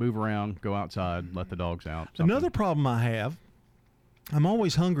move around, go outside, let the dogs out. Something. Another problem I have, I'm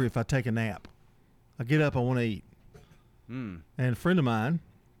always hungry if I take a nap. I get up, I want to eat. And a friend of mine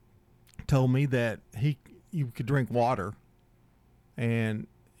told me that you could drink water and,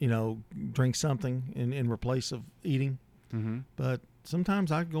 drink something in replace of eating. Mm-hmm. But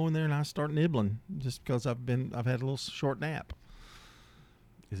sometimes I go in there and I start nibbling just because I've had a little short nap.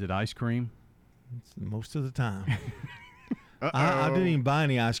 Is it ice cream? It's most of the time. I didn't even buy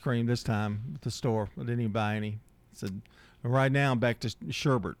any ice cream this time at the store. I didn't even buy any. Right now I'm back to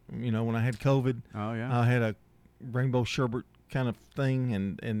sherbet. When I had COVID, I had a rainbow sherbet kind of thing,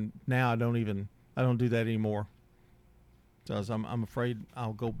 and now I don't do that anymore. because I'm afraid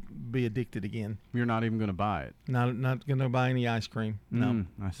I'll go be addicted again. You're not even going to buy it. Not going to buy any ice cream. No.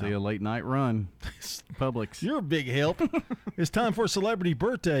 I see a late night run. Publix. You're a big help. It's time for celebrity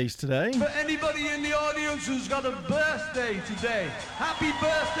birthdays today. For anybody in the audience who's got a birthday today, happy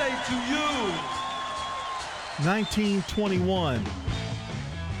birthday to you. 1921.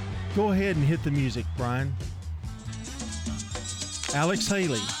 Go ahead and hit the music, Brian. Alex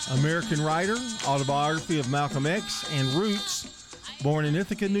Haley, American writer, autobiography of Malcolm X, and Roots, born in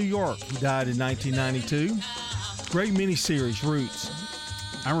Ithaca, New York. He died in 1992. Great miniseries, Roots.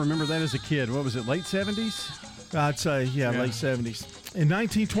 I remember that as a kid. What was it, late 70s? I'd say, yeah, late 70s. In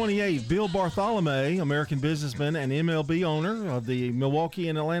 1928, Bill Bartholomew, American businessman and MLB owner of the Milwaukee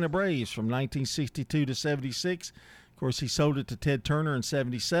and Atlanta Braves from 1962 to 76. Of course, he sold it to Ted Turner in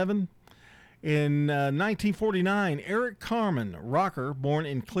 77. In 1949, Eric Carmen, rocker, born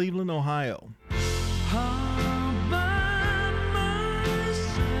in Cleveland, Ohio.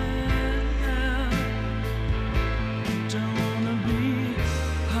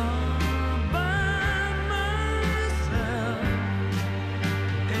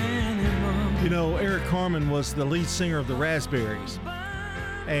 You know, Eric Carmen was the lead singer of the Raspberries,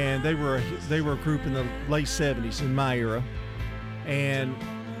 and they were a group in the late 70s in my era, and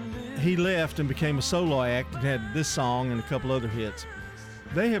he left and became a solo act and had this song and a couple other hits.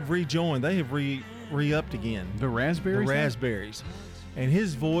 They have rejoined. They have re-upped again. The Raspberries? The Raspberries. And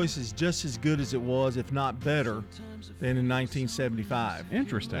his voice is just as good as it was, if not better, than in 1975.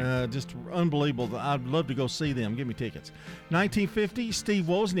 Interesting. Just unbelievable. I'd love to go see them. Give me tickets. 1950, Steve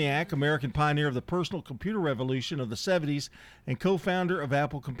Wozniak, American pioneer of the personal computer revolution of the 70s and co-founder of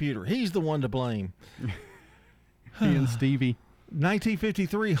Apple Computer. He's the one to blame. He and Stevie.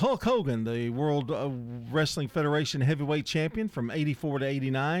 1953, Hulk Hogan, the World Wrestling Federation heavyweight champion from 84 to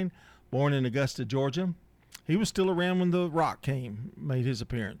 89, born in Augusta, Georgia. He was still around when The Rock made his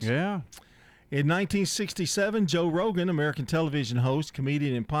appearance. Yeah. In 1967, Joe Rogan, American television host,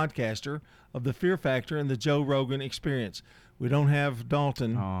 comedian, and podcaster of The Fear Factor and The Joe Rogan Experience. We don't have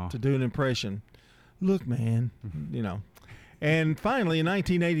Dalton to do an impression. Look, man, you know. And finally, in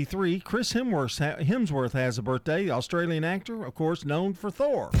 1983, Chris Hemsworth has a birthday, the Australian actor, of course, known for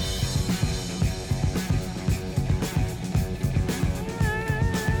Thor.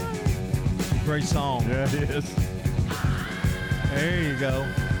 Great song. Yeah, it is. There you go.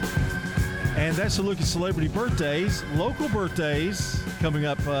 And that's a look at celebrity birthdays. Local birthdays coming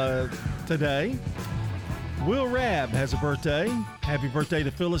up today. Will Rabb has a birthday. Happy birthday to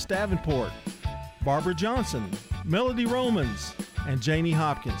Phyllis Davenport, Barbara Johnson, Melody Romans, and Janie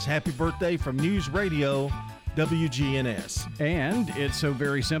Hopkins. Happy birthday from News Radio WGNS. And it's so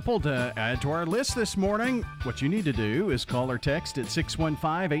very simple to add to our list this morning. What you need to do is call or text at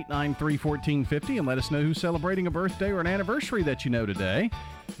 615-893-1450 and let us know who's celebrating a birthday or an anniversary that you know today.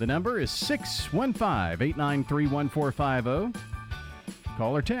 The number is 615-893-1450.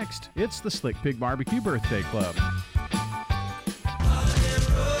 Call or text. It's the Slick Pig Barbecue Birthday Club.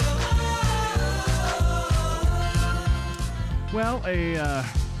 Well, a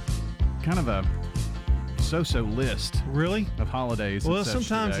kind of a so-so list. Really? Of holidays. Well,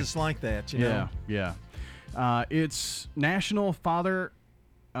 sometimes today. It's like that, you know. Yeah. It's National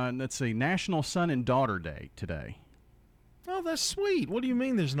National Son and Daughter Day today. Oh, that's sweet. What do you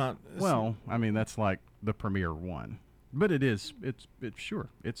mean there's not? Well, I mean, that's like the premier one. But it is. It's sure.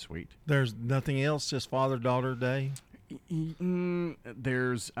 It's sweet. There's nothing else, just Father-Daughter Day?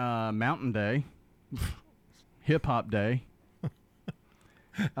 There's Mountain Day. Hip-Hop Day.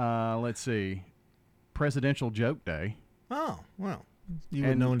 Let's see. Presidential Joke Day. Oh, well. You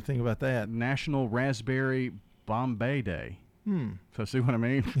wouldn't know anything about that. National Raspberry Bombay Day. So see what I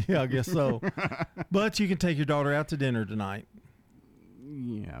mean? Yeah, I guess so. But you can take your daughter out to dinner tonight.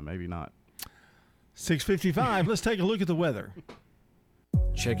 Yeah, maybe not. 6:55. Let's take a look at the weather.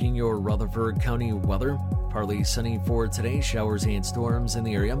 Checking your Rutherford County weather. Partly sunny for today. Showers and storms in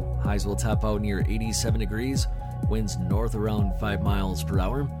the area. Highs will top out near 87 degrees. Winds north around 5 miles per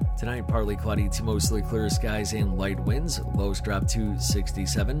hour. Tonight, partly cloudy to mostly clear skies and light winds. Lows drop to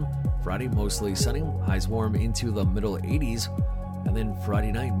 67. Friday, mostly sunny. Highs warm into the middle 80s. And then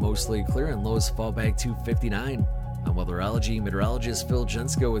Friday night, mostly clear and lows fall back to 59. I'm Weatherology meteorologist Phil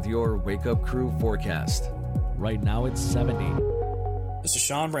Jensko with your Wake Up Crew forecast. Right now, it's 70. This is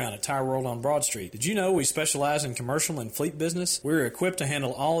Sean Brown at Tire World on Broad Street. Did you know we specialize in commercial and fleet business? We're equipped to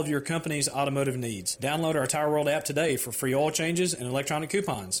handle all of your company's automotive needs. Download our Tire World app today for free oil changes and electronic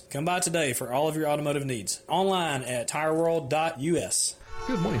coupons. Come by today for all of your automotive needs. Online at tireworld.us.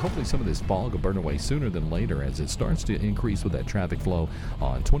 Good morning. Hopefully some of this fog will burn away sooner than later as it starts to increase with that traffic flow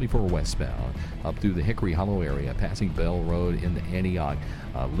on 24 westbound up through the Hickory Hollow area, passing Bell Road into Antioch,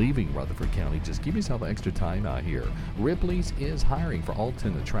 leaving Rutherford County. Just give yourself extra time out here. Ripley's is hiring for all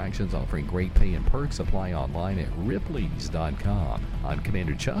 10 attractions, offering great pay and perks. Apply online at ripley's.com. I'm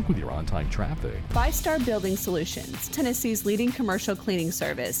Commander Chuck with your on-time traffic. VyStar Building Solutions, Tennessee's leading commercial cleaning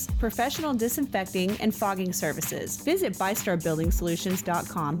service, professional disinfecting and fogging services. Visit VyStarBuildingSolutions.com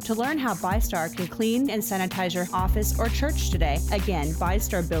to learn how VyStar can clean and sanitize your office or church today. Again,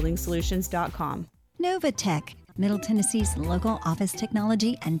 VyStarBuildingSolutions.com. Novatech, Middle Tennessee's local office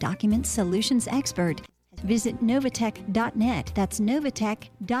technology and document solutions expert. Visit Novatech.net. That's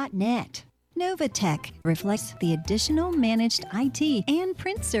Novatech.net. Novatech reflects the additional managed IT and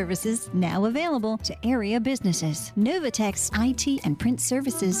print services now available to area businesses. Novatech's IT and print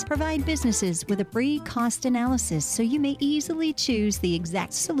services provide businesses with a free cost analysis so you may easily choose the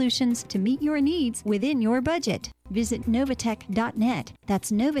exact solutions to meet your needs within your budget. Visit Novatech.net.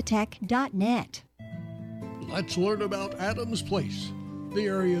 That's Novatech.net. Let's learn about Adams Place, the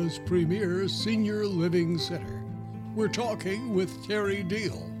area's premier senior living center. We're talking with Terry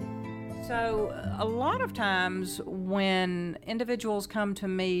Deal. So a lot of times when individuals come to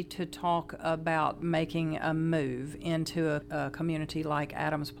me to talk about making a move into a community like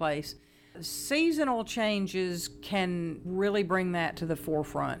Adams Place, seasonal changes can really bring that to the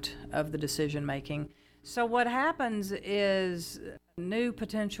forefront of the decision making. So what happens is new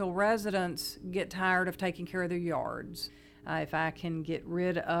potential residents get tired of taking care of their yards. If I can get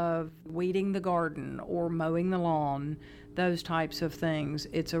rid of weeding the garden or mowing the lawn, those types of things,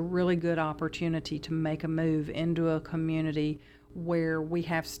 it's a really good opportunity to make a move into a community where we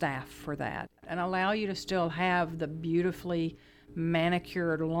have staff for that and allow you to still have the beautifully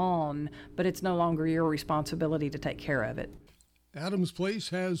manicured lawn, but it's no longer your responsibility to take care of it. Adams Place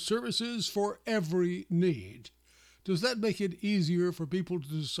has services for every need. Does that make it easier for people to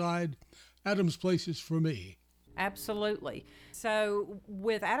decide Adams Place is for me? Absolutely. So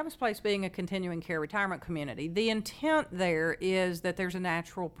with Adams Place being a continuing care retirement community, the intent there is that there's a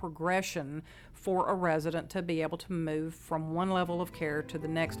natural progression for a resident to be able to move from one level of care to the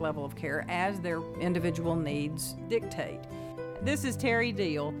next level of care as their individual needs dictate. This is Terry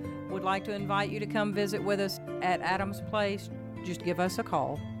Deal. Would like to invite you to come visit with us at Adams Place. Just give us a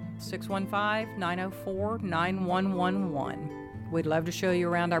call, 615-904-9111. We'd love to show you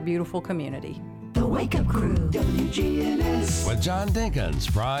around our beautiful community. The Wake Up Crew, WGNS. With John Dinkins,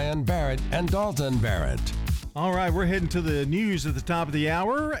 Brian Barrett, and Dalton Barrett. All right, we're heading to the news at the top of the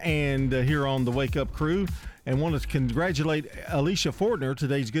hour and here on the Wake Up Crew. And want to congratulate Alicia Fortner,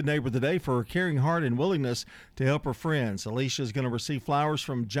 today's Good Neighbor of the Day, for her caring heart and willingness to help her friends. Alicia is going to receive flowers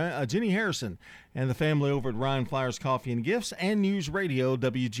from Jenny Harrison and the family over at Ryan Flowers Coffee and Gifts and News Radio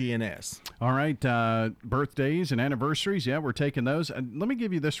WGNS. All right, birthdays and anniversaries, yeah, we're taking those. Let me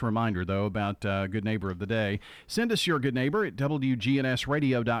give you this reminder, though, about Good Neighbor of the Day. Send us your Good Neighbor at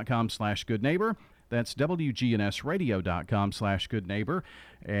WGNSradio.com/goodneighbor. That's WGNSradio.com/goodneighbor.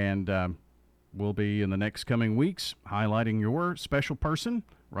 And we'll be in the next coming weeks highlighting your special person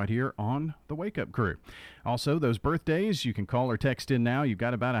right here on the Wake Up Crew. Also, those birthdays, you can call or text in now. You've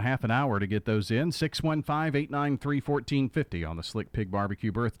got about a half an hour to get those in. 615-893-1450 on the Slick Pig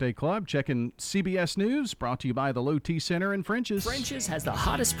Barbecue Birthday Club. Checking CBS News, brought to you by the Low T Center in French's. French's has the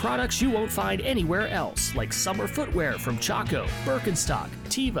hottest products you won't find anywhere else, like summer footwear from Chaco, Birkenstock,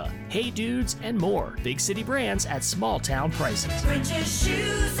 Teva, Hey Dudes, and more. Big city brands at small town prices. French's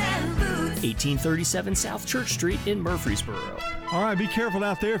shoes and boots. 1837 South Church Street in Murfreesboro. All right, be careful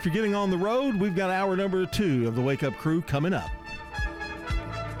out there if you're getting on the road. We've got hour number 2 of the Wake Up Crew coming up.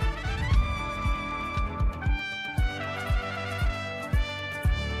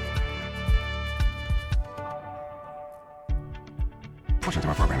 Portions of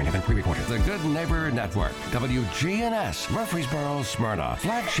our programming have been pre-recorded. The Good Neighbor Network, WGNS, Murfreesboro, Smyrna,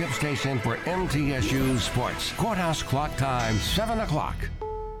 flagship station for MTSU Sports. Courthouse clock time, 7 o'clock.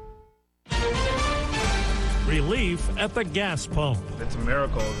 Relief at the gas pump. It's a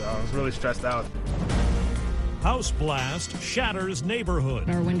miracle. I was really stressed out. House blast shatters neighborhood.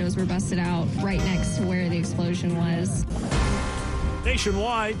 Our windows were busted out right next to where the explosion was.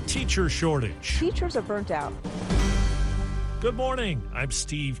 Nationwide teacher shortage. Teachers are burnt out. Good morning. I'm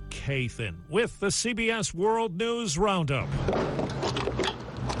Steve Kathan with the CBS World News Roundup.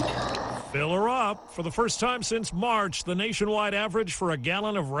 Fill her up. For the first time since March, the nationwide average for a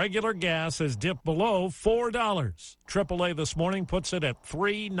gallon of regular gas has dipped below $4. AAA this morning puts it at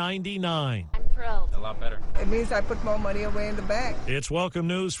 $3.99. thrilled. A lot better. It means I put more money away in the bank. It's welcome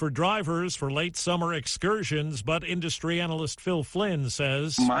news for drivers for late summer excursions, but industry analyst Phil Flynn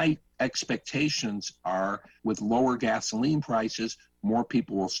says, my expectations are with lower gasoline prices, more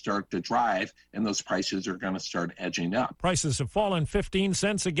people will start to drive, and those prices are going to start edging up. Prices have fallen 15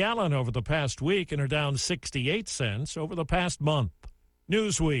 cents a gallon over the past week and are down 68 cents over the past month.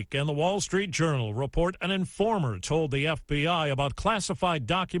 Newsweek and the Wall Street Journal report an informer told the FBI about classified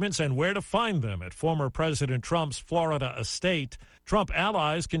documents and where to find them at former President Trump's Florida estate. Trump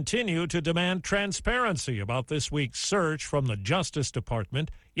allies continue to demand transparency about this week's search from the Justice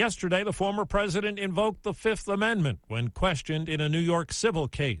Department. Yesterday, the former president invoked the Fifth Amendment when questioned in a New York civil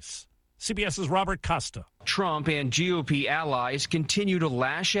case. CBS's Robert Costa. Trump and GOP allies continue to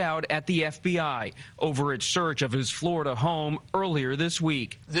lash out at the FBI over its search of his Florida home earlier this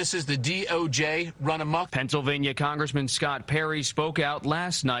week. This is the DOJ run amok. Pennsylvania Congressman Scott Perry spoke out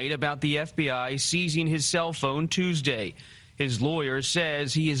last night about the FBI seizing his cell phone Tuesday. His lawyer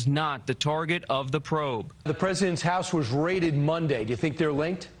says he is not the target of the probe. The president's house was raided Monday. Do you think they're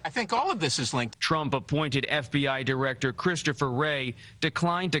linked? I think all of this is linked. Trump-appointed FBI Director Christopher Wray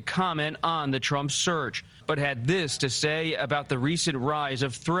declined to comment on the Trump search, but had this to say about the recent rise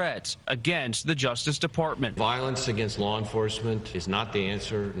of threats against the Justice Department. Violence against law enforcement is not the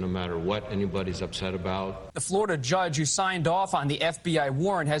answer, no matter what anybody's upset about. The Florida judge who signed off on the FBI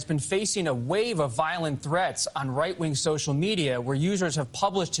warrant has been facing a wave of violent threats on right-wing social media, where users have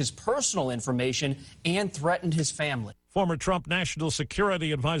published his personal information and threatened his family. Former Trump National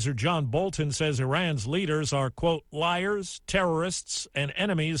Security Advisor John Bolton says Iran's leaders are, quote, liars, terrorists, and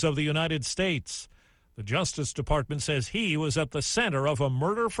enemies of the United States. The Justice Department says he was at the center of a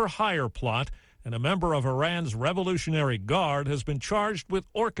murder-for-hire plot, and a member of Iran's Revolutionary Guard has been charged with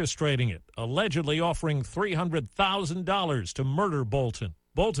orchestrating it, allegedly offering $300,000 to murder Bolton.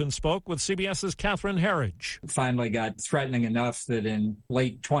 Bolton spoke with CBS's Catherine Herridge. Finally got threatening enough that in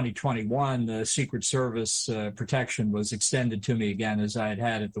late 2021, the Secret Service protection was extended to me again, as I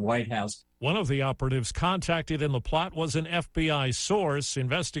had at the White House. One of the operatives contacted in the plot was an FBI source.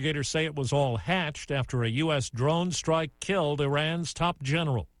 Investigators say it was all hatched after a U.S. drone strike killed Iran's top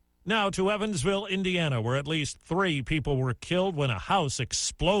general. Now to Evansville, Indiana, where at least 3 people were killed when a house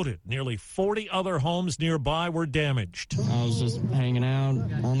exploded. Nearly 40 other homes nearby were damaged. I was just hanging out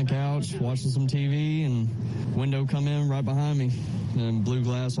on the couch, watching some TV, and window come in right behind me, and blue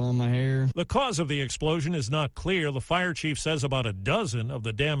glass on my hair. The cause of the explosion is not clear. The fire chief says about a dozen of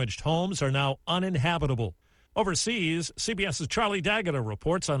the damaged homes are now uninhabitable. Overseas, CBS's Charlie D'Agata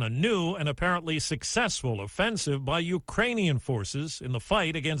reports on a new and apparently successful offensive by Ukrainian forces in the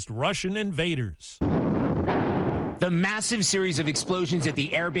fight against Russian invaders. The massive series of explosions at the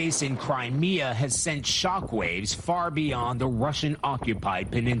airbase in Crimea has sent shockwaves far beyond the Russian-occupied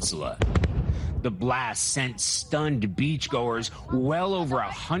peninsula. The blast sent stunned beachgoers well over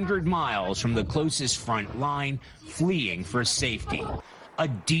 100 miles from the closest front line, fleeing for safety. A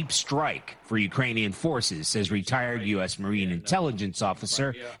deep strike for Ukrainian forces, says retired U.S. Marine Intelligence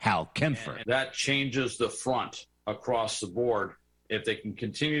Officer Hal Kempfer. That changes the front across the board. If they can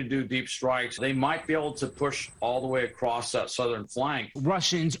continue to do deep strikes, they might be able to push all the way across that southern flank.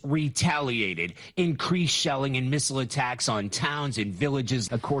 Russians retaliated, increased shelling and missile attacks on towns and villages,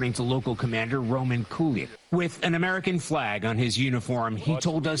 according to local commander Roman Kulik. With an American flag on his uniform, he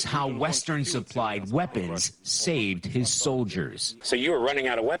told us how Western-supplied weapons saved his soldiers. So you were running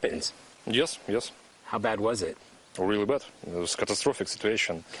out of weapons? Yes. How bad was it? Really bad. It was a catastrophic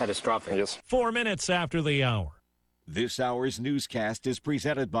situation. Catastrophic? Yes. 4 minutes after the hour. This hour's newscast is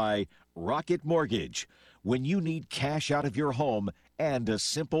presented by Rocket Mortgage. When you need cash out of your home and a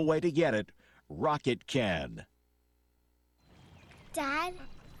simple way to get it, Rocket can. Dad,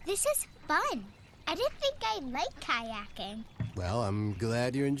 this is fun. I didn't think I'd like kayaking. Well, I'm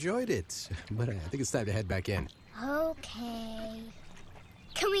glad you enjoyed it, but I think it's time to head back in. Okay.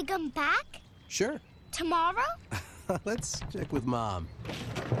 Can we come back? Sure. Tomorrow? Let's check with Mom.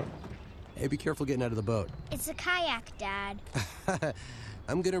 Hey, be careful getting out of the boat. It's a kayak, Dad.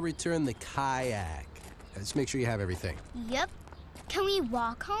 I'm gonna return the kayak. Just make sure you have everything. Yep. Can we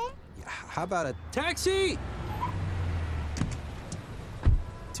walk home? How about a taxi?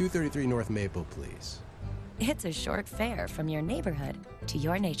 233 North Maple, please. It's a short fare from your neighborhood to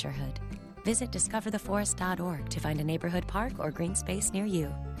your naturehood. Visit discovertheforest.org to find a neighborhood park or green space near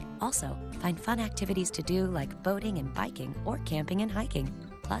you. Also, find fun activities to do like boating and biking or camping and hiking,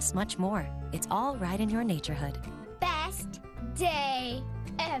 plus much more. It's all right in your naturehood. Best day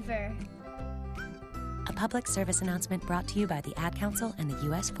ever. A public service announcement brought to you by the Ad Council and the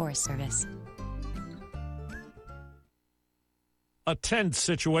U.S. Forest Service. A tense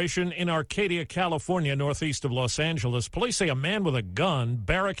situation in Arcadia, California, northeast of Los Angeles. Police say a man with a gun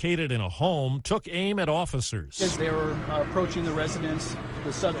barricaded in a home took aim at officers. As they were approaching the residence,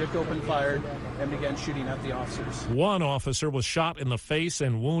 the subject opened fire and began shooting at the officers. One officer was shot in the face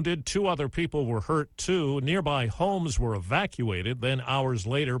and wounded. 2 other people were hurt, too. Nearby homes were evacuated. Then, hours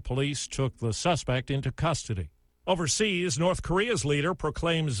later, police took the suspect into custody. Overseas, North Korea's leader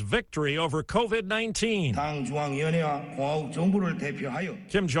proclaims victory over COVID-19.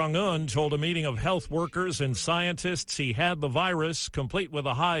 Kim Jong-un told a meeting of health workers and scientists he had the virus, complete with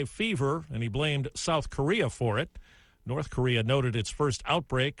a high fever, and he blamed South Korea for it. North Korea noted its first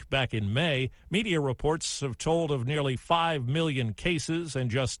outbreak back in May. Media reports have told of nearly 5 million cases and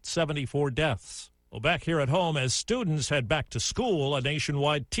just 74 deaths. Well, back here at home, as students head back to school, a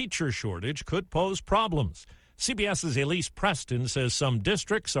nationwide teacher shortage could pose problems. CBS's Elise Preston says some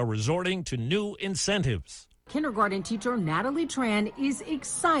districts are resorting to new incentives. Kindergarten teacher Natalie Tran is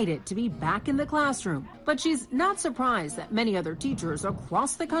excited to be back in the classroom, but she's not surprised that many other teachers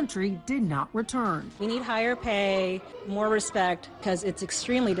across the country did not return. We need higher pay, more respect, because it's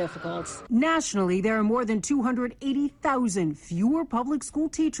extremely difficult. Nationally, there are more than 280,000 fewer public school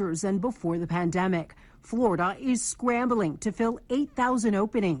teachers than before the pandemic. Florida is scrambling to fill 8,000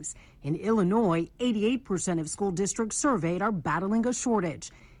 openings. In Illinois, 88% of school districts surveyed are battling a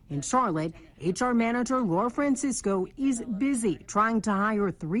shortage. In Charlotte, HR manager Laura Francisco is busy trying to hire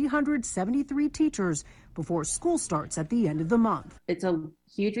 373 teachers before school starts at the end of the month. It's a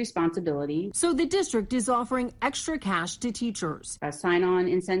huge responsibility. So the district is offering extra cash to teachers. A sign-on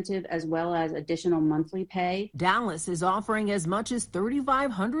incentive as well as additional monthly pay. Dallas is offering as much as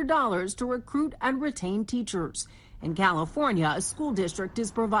 $3,500 to recruit and retain teachers. In California, a school district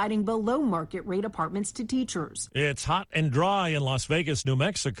is providing below-market rate apartments to teachers. It's hot and dry in Las Vegas, New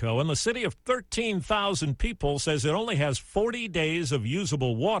Mexico, and the city of 13,000 people says it only has 40 days of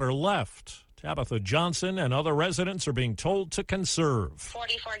usable water left. Tabitha Johnson and other residents are being told to conserve.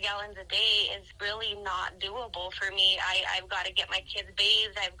 44 gallons a day is really not doable for me. I've got to get my kids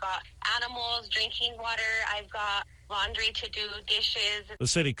bathed. I've got animals drinking water. I've got laundry to do, dishes. The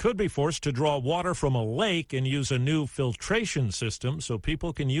city could be forced to draw water from a lake and use a new filtration system so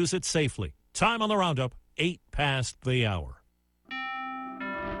people can use it safely. Time on the roundup, 8 past the hour.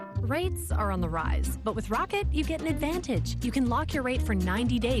 Rates are on the rise, but with Rocket, you get an advantage. You can lock your rate for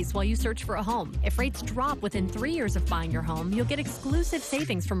 90 days while you search for a home. If rates drop within 3 years of buying your home, you'll get exclusive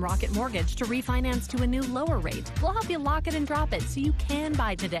savings from Rocket Mortgage to refinance to a new lower rate. We'll help you lock it and drop it so you can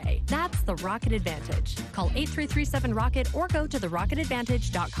buy today. That's the Rocket Advantage. Call 8337-ROCKET or go to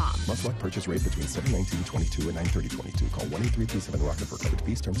therocketadvantage.com. Must lock purchase rate between 7/19/22 and 9/30/22. Call 1-8337-ROCKET for coverage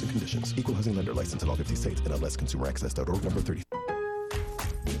fees, terms, and conditions. Equal housing lender license in all 50 states. NMLS ConsumerAccess.org number 30.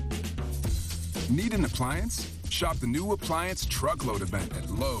 Need an appliance? Shop the new appliance truckload event at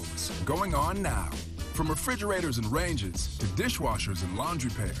Lowe's, going on now. From refrigerators and ranges to dishwashers and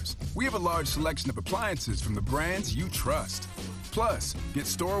laundry pairs, we have a large selection of appliances from the brands you trust. Plus, get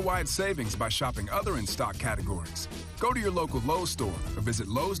store-wide savings by shopping other in-stock categories. Go to your local Lowe's store or visit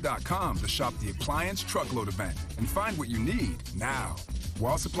Lowe's.com to shop the appliance truckload event and find what you need now.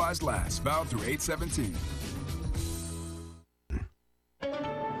 While supplies last, valid through 8/17.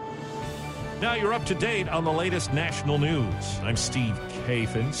 Now you're up to date on the latest national news. I'm Steve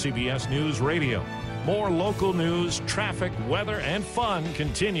Kathan, CBS News Radio. More local news, traffic, weather, and fun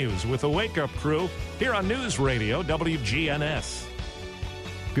continues with the Wake Up Crew here on News Radio WGNS.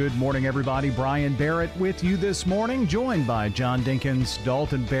 Good morning, everybody. Brian Barrett with you this morning, joined by John Dinkins,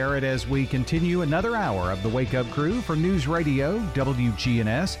 Dalton Barrett, as we continue another hour of the Wake Up Crew from News Radio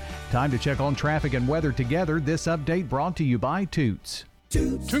WGNS. Time to check on traffic and weather together. This update brought to you by Toots.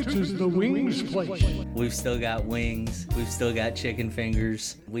 Toots is the wings place. We've still got wings. We've still got chicken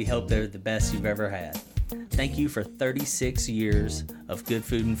fingers. We hope they're the best you've ever had. Thank you for 36 years of good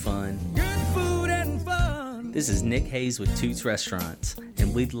food and fun. Good food and fun. This is Nick Hayes with Toots Restaurants,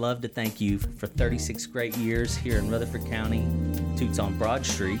 and we'd love to thank you for 36 great years here in Rutherford County. Toots on Broad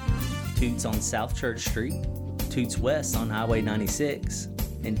Street, Toots on South Church Street, Toots West on Highway 96,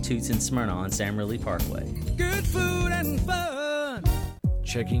 and Toots in Smyrna on Sam Ridley Parkway. Good food and fun.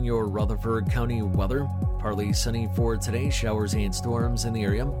 Checking your Rutherford County weather. Partly sunny for today, showers and storms in the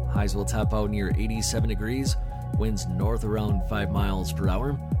area. Highs will top out near 87 degrees. Winds north around 5 miles per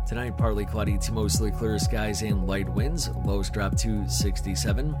hour. Tonight, partly cloudy to mostly clear skies and light winds. Lows drop to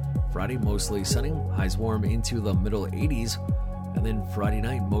 67. Friday, mostly sunny. Highs warm into the middle 80s. And then Friday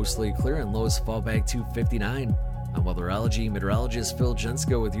night, mostly clear and lows fall back to 59. I'm weatherology meteorologist Phil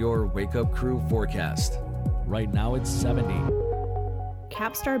Jensko with your Wake Up Crew forecast. Right now, it's 70.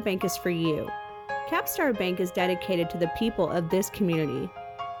 Capstar Bank is for you. Capstar Bank is dedicated to the people of this community.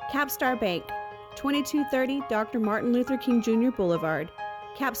 Capstar Bank, 2230 Dr. Martin Luther King Jr. Boulevard,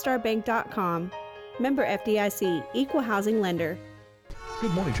 capstarbank.com. Member FDIC, Equal Housing Lender.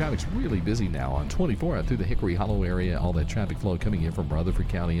 Good morning. Traffic's really busy now on 24 out through the Hickory Hollow area. All that traffic flow coming in from Rutherford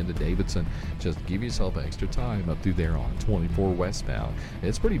County into Davidson. Just give yourself extra time up through there on 24 westbound.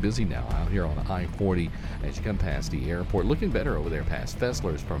 It's pretty busy now out here on I-40 as you come past the airport. Looking better over there past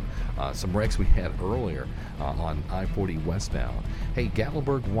Fessler's from some wrecks we had earlier on I-40 westbound. Hey,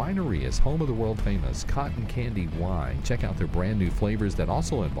 Gatlinburg Winery is home of the world famous cotton candy wine. Check out their brand new flavors that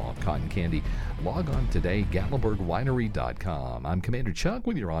also involve cotton candy. Log on today, GatlinburgWinery.com. I'm Commander Chuck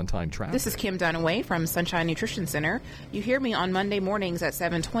with your on-time traffic. This is Kim Dunaway from Sunshine Nutrition Center. You hear me on Monday mornings at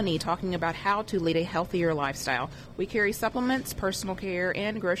 7:20 talking about how to lead a healthier lifestyle. We carry supplements, personal care,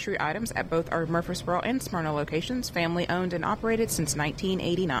 and grocery items at both our Murfreesboro and Smyrna locations, family owned and operated since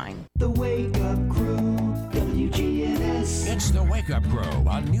 1989. The Wake Up Crew, WGNS. It's the Wake Up Crew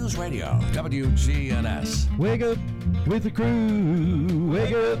on News Radio, WGNS. Wake up with the crew.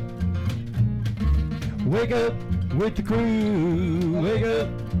 Wake up. Wake up with the crew. Wake up.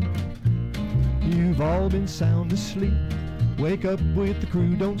 You've all been sound asleep. Wake up with the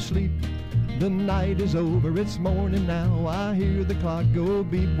crew. Don't sleep. The night is over. It's morning now. I hear the clock go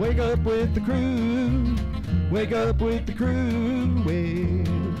beep. Wake up with the crew. Wake up with the crew. Well,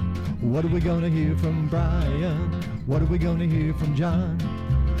 what are we gonna hear from Brian? What are we gonna hear from John?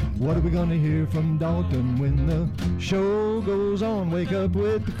 What are we gonna hear from Dalton when the show goes on? Wake up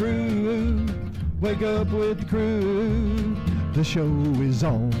with the crew. Wake up with the crew. The show is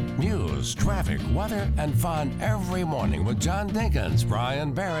on. News, traffic, weather, and fun every morning with John Dinkins,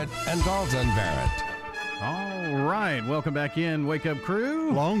 Brian Barrett, and Dalton Barrett. All right, welcome back in, Wake Up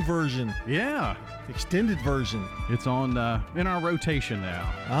Crew. Long version. Yeah. Extended version. It's on in our rotation now.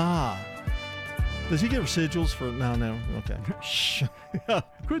 Ah. Does he get residuals for... No. Okay. Shh.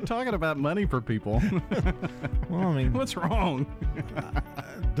 Quit talking about money for people. Well, I mean... What's wrong?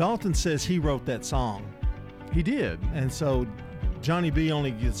 Dalton says he wrote that song. He did. And so Johnny B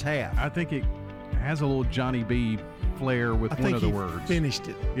only gets half. I think it has a little Johnny B flair with one of the words. Finished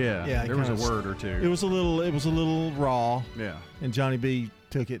it. Yeah, there was a word or two. It was a little raw. Yeah. And Johnny B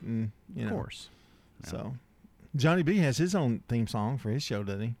took it and, Of course. Yeah. So Johnny B has his own theme song for his show,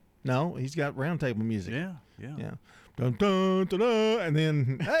 doesn't he? No, he's got roundtable music. Yeah. Dun, dun, dun, dun, and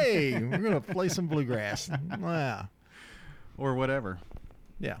then, hey, we're going to play some bluegrass. Yeah. Or whatever.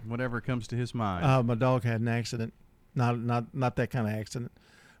 Yeah. Whatever comes to his mind. My dog had an accident. Not that kind of accident,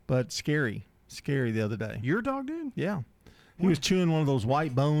 but scary the other day. Your dog did? Yeah. He was chewing one of those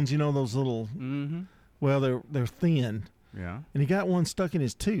white bones, those little, well, they're thin. Yeah. And he got one stuck in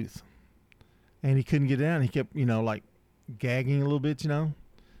his tooth. And he couldn't get it out. He kept, like gagging a little bit, So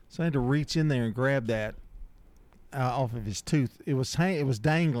I had to reach in there and grab that off of his tooth. It was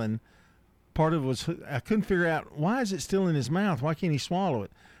dangling. Part of it was, I couldn't figure out, why is it still in his mouth? Why can't he swallow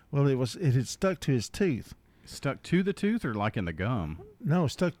it? Well, it had stuck to his tooth. Stuck to the tooth or like in the gum? No,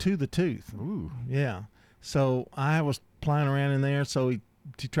 stuck to the tooth. Ooh. Yeah. So I was plying around in there, so he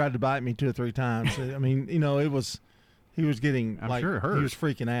tried to bite me 2 or 3 times. I mean, he was getting, sure it hurt. He was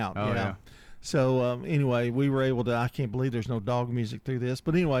freaking out. Oh, yeah. So, anyway, we were able to, I can't believe there's no dog music through this.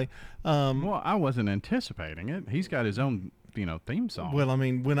 But anyway. Well, I wasn't anticipating it. He's got his own, theme song. Well, I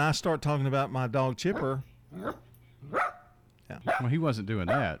mean, when I start talking about my dog Chipper. Yeah. Well, he wasn't doing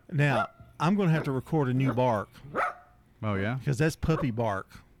that. Now, I'm going to have to record a new bark. Oh, yeah? Because that's puppy bark.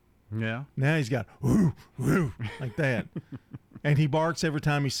 Yeah. Now he's got, woo, woo, like that. And he barks every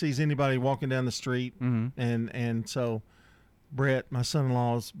time he sees anybody walking down the street. Mm-hmm. And so Brett, my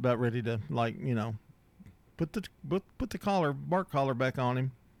son-in-law, is about ready to, put the bark collar back on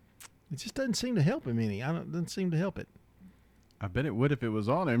him. It just doesn't seem to help him any. Doesn't seem to help it. I bet it would if it was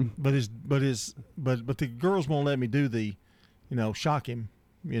on him. But the girls won't let me do the, shock him.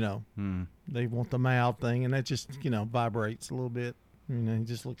 They want the mouth thing, and that just vibrates a little bit. He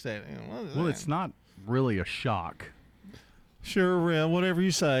just looks at it. Well, it's not really a shock. Sure, whatever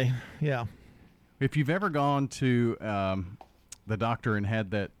you say. Yeah. If you've ever gone to the doctor and had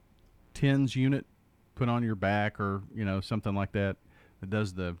that TENS unit put on your back or something like that, it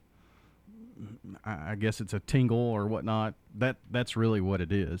does the, I guess it's a tingle or whatnot. That's really what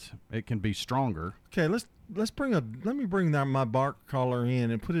it is. It can be stronger. Okay, let me bring my bark collar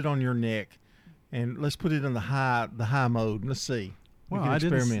in and put it on your neck, and let's put it in the high mode. Let's see. Well, I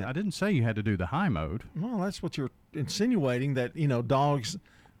didn't say you had to do the high mode. Well, that's what you're insinuating, that dogs,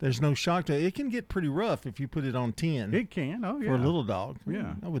 there's no shock to it. It can get pretty rough if you put it on 10. It can. Oh yeah. For a little dog.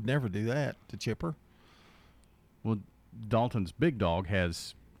 Yeah. I would never do that to Chipper. Well, Dalton's big dog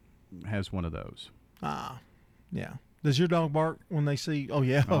has one of those. Yeah. Does your dog bark when they see? Oh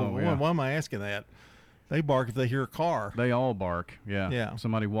yeah. Oh, yeah. Why am I asking that? They bark if they hear a car. They all bark. Yeah. Yeah.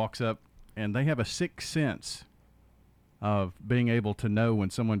 Somebody walks up, and they have a sixth sense of being able to know when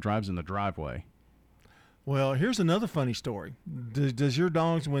someone drives in the driveway. Well, here's another funny story. Does your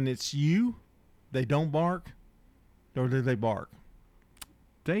dogs, when it's you, they don't bark, or do they bark?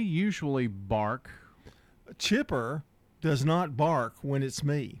 They usually bark. Chipper does not bark when it's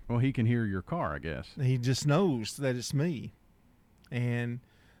me. Well, he can hear your car, I guess. He just knows that it's me, and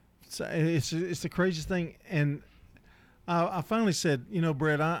it's the craziest thing. And I finally said,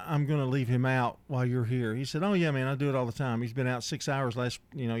 Brett, I'm going to leave him out while you're here. He said, oh yeah, man, I do it all the time. He's been out 6 hours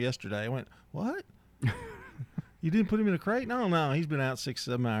yesterday. I went, what? You didn't put him in a crate? No, he's been out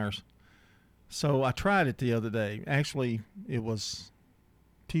 6-7 hours. So I tried it the other day. Actually, it was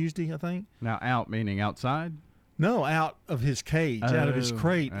Tuesday, I think. Now, out meaning outside? No, out of his cage, out of his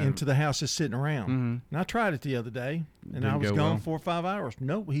crate, oh. into the house, just sitting around. Mm-hmm. And I tried it the other day, and Didn't I was go gone well. 4 or 5 hours.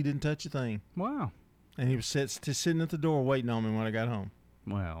 Nope, he didn't touch a thing. Wow. And he was just sitting at the door waiting on me when I got home.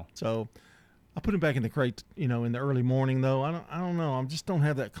 Wow. So I put him back in the crate, in the early morning, though. I don't know. I just don't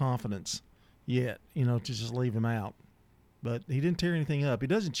have that confidence yet, to just leave him out. But he didn't tear anything up. He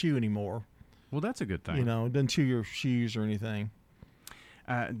doesn't chew anymore. Well, that's a good thing. He doesn't chew your shoes or anything.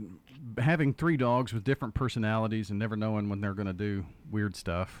 Having 3 dogs with different personalities and never knowing when they're going to do weird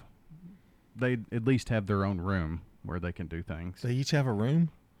stuff, they at least have their own room where they can do things. They each have a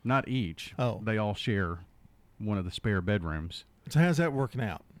room? Not each. Oh. They all share one of the spare bedrooms. So how's that working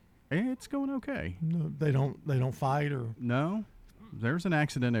out? It's going okay. No, they don't fight or? No. There's an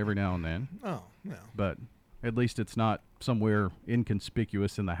accident every now and then. Oh, yeah. But at least it's not somewhere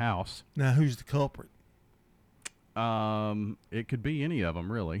inconspicuous in the house. Now, who's the culprit? It could be any of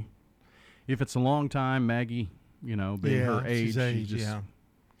them, really. If it's a long time, Maggie, being her age, she just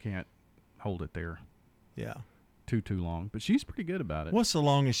can't hold it there. Yeah. Too long. But she's pretty good about it. What's the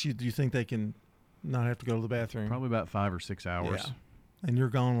longest do you think they can not have to go to the bathroom? Probably about 5 or 6 hours. Yeah. And you're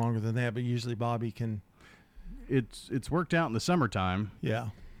gone longer than that, but usually Bobby can. It's worked out in the summertime. Yeah.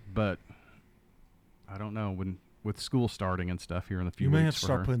 But I don't know, with school starting and stuff here in a few weeks. You may weeks have to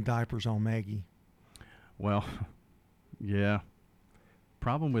start putting diapers on Maggie. Well, yeah.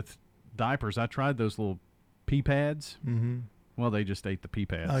 Problem with diapers, I tried those little pee pads. Mm-hmm. Well, they just ate the pee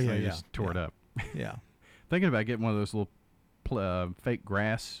pads. Oh, yeah, they just tore it up. Yeah. Thinking about getting one of those little fake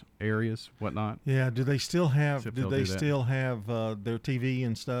grass areas, whatnot. Yeah. Do they still have? Except Do they still have their TV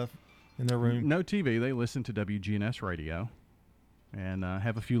and stuff in their room? No TV. They listen to WGNS radio, and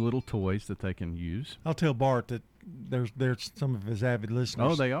have a few little toys that they can use. I'll tell Bart that there's some of his avid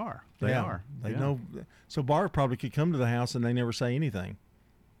listeners. Oh, they are. They are. They know. So Bart probably could come to the house and they never say anything.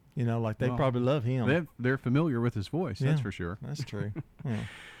 They probably love him. They're familiar with his voice. That's for sure. That's true. Yeah.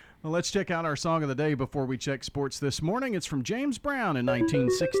 Well, let's check out our song of the day before we check sports this morning. It's from James Brown in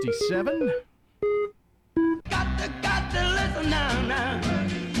 1967. Got to listen now.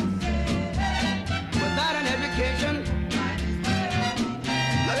 Without an education,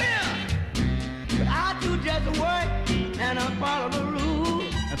 look here. But I do just work and I follow the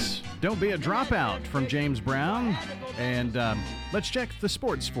rules. That's Don't Be a Dropout from James Brown. And let's check the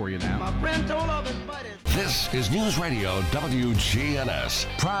sports for you now. My friend told all his buddies. This is News Radio WGNS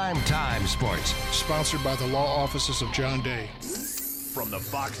Prime Time Sports. Sponsored by the law offices of John Day. From the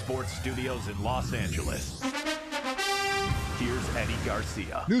Fox Sports Studios in Los Angeles, here's Eddie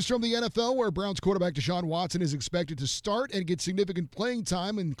Garcia. News from the NFL, where Browns quarterback Deshaun Watson is expected to start and get significant playing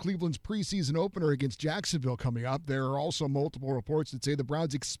time in Cleveland's preseason opener against Jacksonville coming up. There are also multiple reports that say the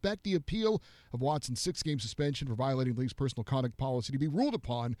Browns expect the appeal of Watson's 6-game suspension for violating the league's personal conduct policy to be ruled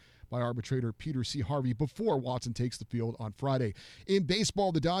upon by arbitrator Peter C. Harvey before Watson takes the field on Friday. In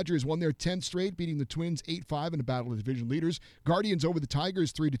baseball, the Dodgers won their 10th straight, beating the Twins 8-5 in a battle of division leaders. Guardians over the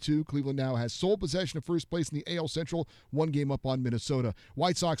Tigers 3-2. Cleveland now has sole possession of first place in the AL Central, 1 game up on Minnesota.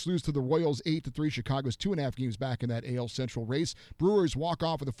 White Sox lose to the Royals 8-3. Chicago's 2.5 games back in that AL Central race. Brewers walk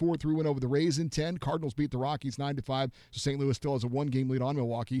off with a 4-3 win over the Rays in 10. Cardinals beat the Rockies 9-5. So St. Louis still has a 1-game lead on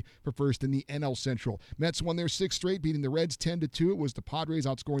Milwaukee for first in the NL Central. Mets won their 6th straight, beating the Reds 10-2. It was the Padres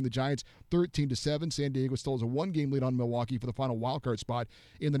outscoring the Giants 13-7. San Diego still has a 1-game lead on Milwaukee for the final wildcard spot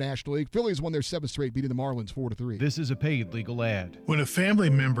in the National League. Phillies won their 7th straight, beating the Marlins 4-3. This is a paid legal ad. When a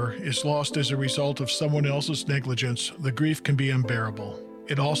family member is lost as a result of someone else's negligence, the grief can be unbearable.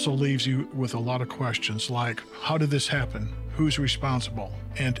 It also leaves you with a lot of questions like, how did this happen? Who's responsible?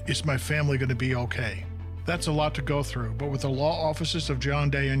 And is my family going to be okay? That's a lot to go through, but with the law offices of John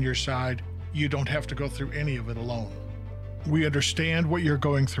Day on your side, you don't have to go through any of it alone. We understand what you're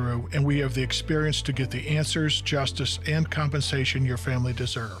going through, and we have the experience to get the answers, justice, and compensation your family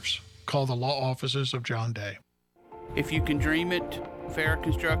deserves. Call the law offices of John Day. If you can dream it, Farrah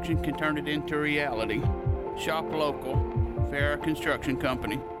Construction can turn it into reality. Shop local, Farrah Construction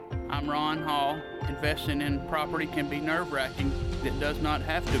Company. I'm Ron Hall. Investing in property can be nerve-wracking. It does not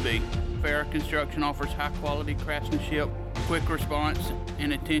have to be. Farrah Construction offers high-quality craftsmanship, quick response,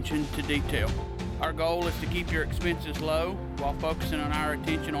 and attention to detail. Our goal is to keep your expenses low while focusing on our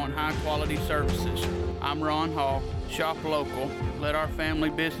attention on high-quality services. I'm Ron Hall. Shop local. Let our family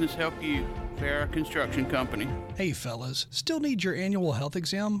business help you. Farrah Construction Company. Hey fellas, still need your annual health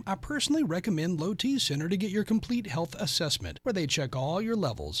exam? I personally recommend Low T Center to get your complete health assessment, where they check all your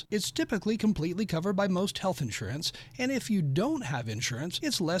levels. It's typically completely covered by most health insurance, and if you don't have insurance,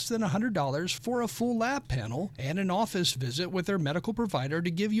 it's less than $100 for a full lab panel and an office visit with their medical provider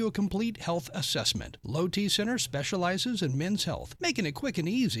to give you a complete health assessment. Low T Center specializes in men's health, making it quick and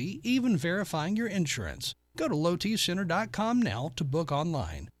easy, even verifying your insurance. Go to lowtcenter.com now to book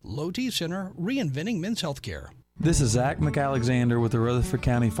online. Low T Center, reinventing men's health care. This is Zach McAlexander with the Rutherford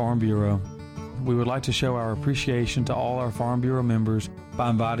County Farm Bureau. We would like to show our appreciation to all our Farm Bureau members by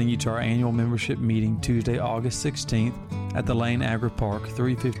inviting you to our annual membership meeting Tuesday, August 16th at the Lane Agri Park,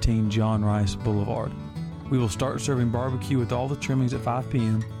 315 John Rice Boulevard. We will start serving barbecue with all the trimmings at 5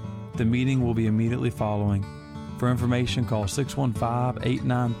 p.m. The meeting will be immediately following. For information, call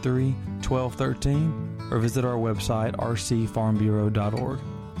 615-893-1213 or visit our website, rcfarmbureau.org.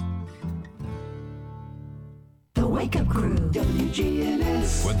 The Wake Up Crew,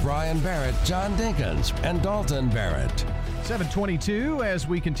 WGNS. With Brian Barrett, John Dinkins, and Dalton Barrett. 7:22 as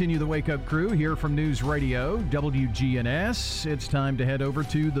we continue the Wake Up Crew here from News Radio, WGNS. It's time to head over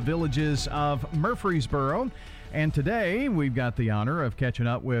to the Villages of Murfreesboro. And today we've got the honor of catching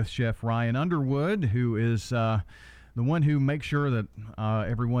up with Chef Ryan Underwood, who is the one who makes sure that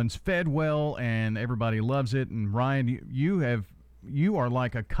everyone's fed well and everybody loves it. And Ryan, you are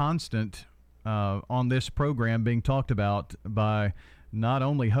like a constant on this program being talked about by not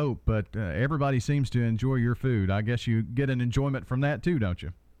only Hope, but everybody seems to enjoy your food. I guess you get an enjoyment from that too, don't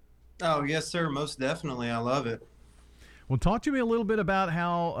you? Oh, yes, sir. Most definitely. I love it. Well, talk to me a little bit about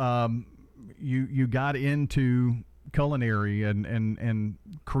how you got into culinary and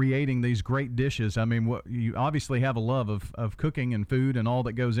creating these great dishes. I mean, you obviously have a love of cooking and food and all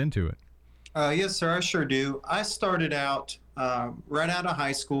that goes into it. Yes, sir. I sure do. I started out right out of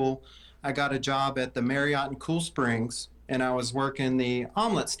high school. I got a job at the Marriott in Cool Springs, and I was working the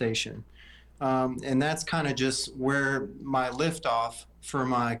omelet station. And that's kind of just where my liftoff for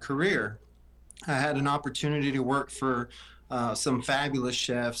my career. I had an opportunity to work for some fabulous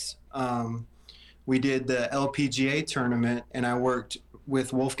chefs. We did the LPGA tournament, and I worked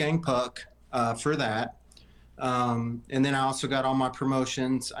with Wolfgang Puck for that. And then I also got all my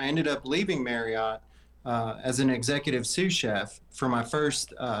promotions. I ended up leaving Marriott as an executive sous chef for my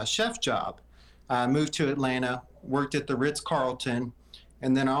first chef job. I moved to Atlanta, worked at the Ritz-Carlton,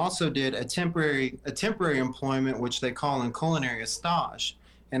 and then I also did a temporary employment, which they call in culinary a stage,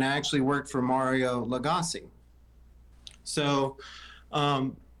 and I actually worked for Mario Lagasse. So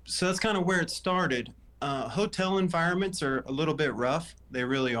that's kind of where it started. Hotel environments are a little bit rough. They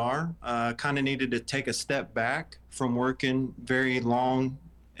really are. Kind of needed to take a step back from working very long,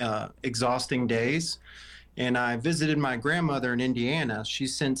 exhausting days. And I visited my grandmother in Indiana.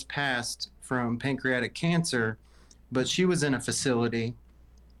 She's since passed from pancreatic cancer, but she was in a facility.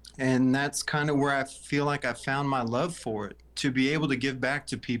 And that's kind of where I feel like I found my love for it, to be able to give back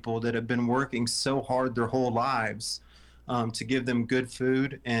to people that have been working so hard their whole lives, to give them good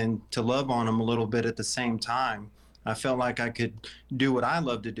food and to love on them a little bit at the same time. I felt like I could do what I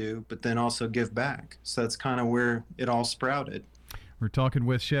love to do, but then also give back. So that's kind of where it all sprouted. We're talking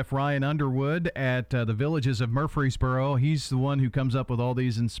with Chef Ryan Underwood at the Villages of Murfreesboro. He's the one who comes up with all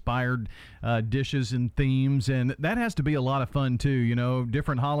these inspired dishes and themes, and that has to be a lot of fun too. You know,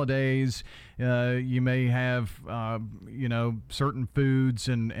 different holidays, you may have certain foods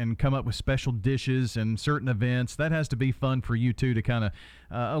and come up with special dishes and certain events. That has to be fun for you too, to kind of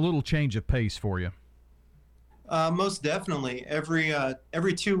a little change of pace for you. Most definitely.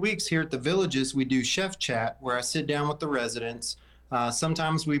 Every 2 weeks here at the Villages, we do chef chat, where I sit down with the residents.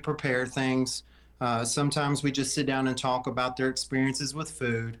 Sometimes we prepare things. Sometimes we just sit down and talk about their experiences with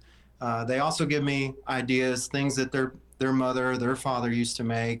food. They also give me ideas, things that their mother or their father used to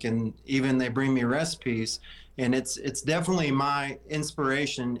make, and even they bring me recipes. And it's definitely my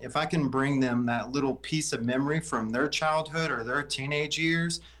inspiration. If I can bring them that little piece of memory from their childhood or their teenage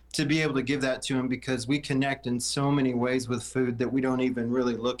years, to be able to give that to them, because we connect in so many ways with food that we don't even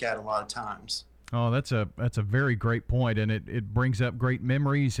really look at a lot of times. Oh, that's a very great point, and it brings up great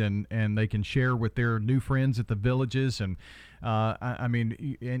memories, and they can share with their new friends at the Villages. And I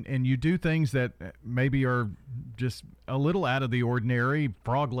mean, and you do things that maybe are just a little out of the ordinary,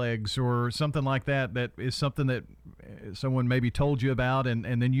 frog legs or something like that. That is something that someone maybe told you about, and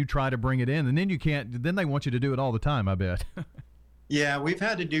then you try to bring it in, and then you can't. Then they want you to do it all the time, I bet. Yeah, we've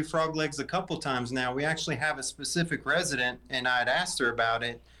had to do frog legs a couple times now. We actually have a specific resident, and I had asked her about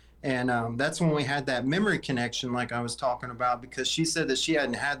it. And that's when we had that memory connection like I was talking about, because she said that she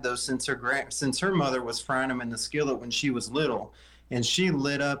hadn't had those since her mother was frying them in the skillet when she was little. And she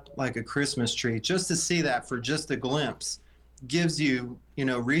lit up like a Christmas tree. Just to see that for just a glimpse gives you,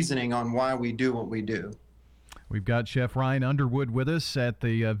 reasoning on why we do what we do. We've got Chef Ryan Underwood with us at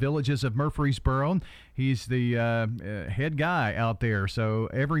the Villages of Murfreesboro. He's the head guy out there. So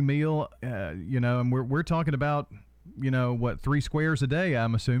every meal, and we're talking about, 3 squares a day,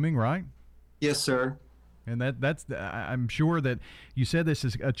 I'm assuming, right? Yes, sir. And that's I'm sure that you said this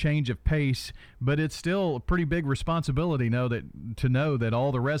is a change of pace, but it's still a pretty big responsibility to know that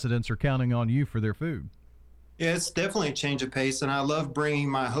all the residents are counting on you for their food. Yeah, it's definitely a change of pace, and I love bringing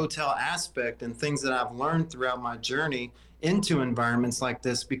my hotel aspect and things that I've learned throughout my journey into environments like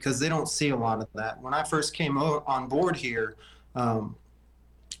this, because they don't see a lot of that. When I first came on board here,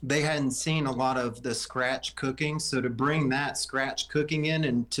 they hadn't seen a lot of the scratch cooking. So to bring that scratch cooking in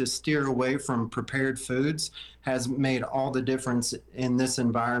and to steer away from prepared foods has made all the difference in this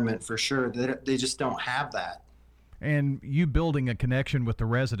environment for sure. They just don't have that. And you building a connection with the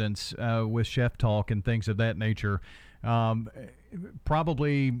residents with Chef Talk and things of that nature,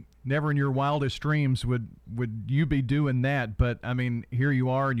 probably never in your wildest dreams would you be doing that. But, I mean, here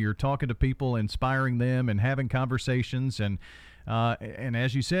you are and you're talking to people, inspiring them and having conversations. And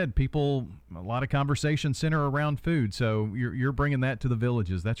as you said, a lot of conversations center around food. So you're bringing that to the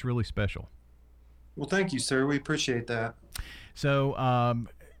Villages. That's really special. Well, thank you, sir. We appreciate that. So,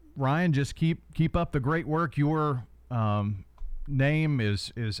 Ryan, just keep up the great work. Your name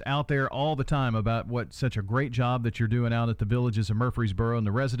is out there all the time about what such a great job that you're doing out at the Villages of Murfreesboro, and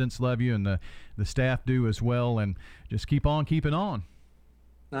the residents love you and the staff do as well, and just keep on keeping on.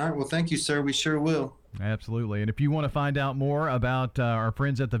 All right. Well, thank you, sir. We sure will. Absolutely. And if you want to find out more about our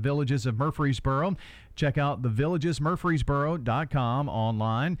friends at the Villages of Murfreesboro, check out thevillagesmurfreesboro.com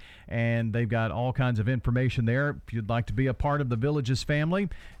online, and they've got all kinds of information there. If you'd like to be a part of the Villages family,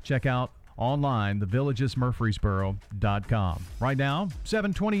 check out online, thevillagesmurfreesboro.com. Right now,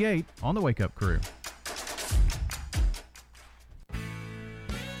 7:28 on the Wake Up Crew.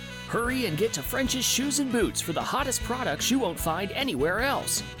 Hurry and get to French's Shoes and Boots for the hottest products you won't find anywhere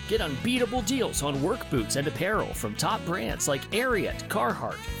else. Get unbeatable deals on work boots and apparel from top brands like Ariat,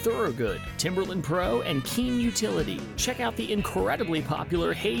 Carhartt, Thorogood, Timberland Pro, and Keen Utility. Check out the incredibly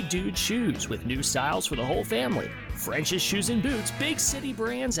popular Hey Dude shoes with new styles for the whole family. French's Shoes and Boots, big city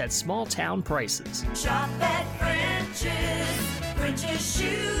brands at small town prices. Shop at French's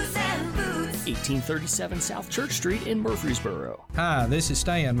Shoes and Boots. 1837 South Church Street in Murfreesboro. Hi, this is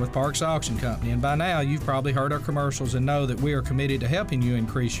Stan with Parks Auction Company, and by now you've probably heard our commercials and know that we are committed to helping you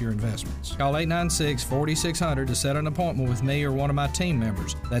increase your investments. Call 896-4600 to set an appointment with me or one of my team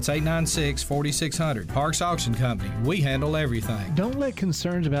members. That's 896-4600. Parks Auction Company. We handle everything. Don't let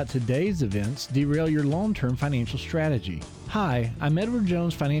concerns about today's events derail your long-term financial strategy. Hi, I'm Edward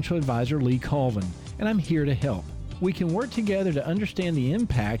Jones Financial Advisor Lee Colvin, and I'm here to help. We can work together to understand the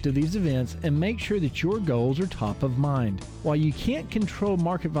impact of these events and make sure that your goals are top of mind. While you can't control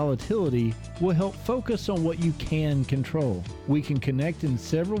market volatility, we'll help focus on what you can control. We can connect in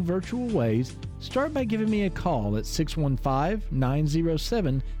several virtual ways. Start by giving me a call at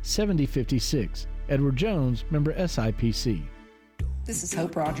 615-907-7056. Edward Jones, member SIPC. This is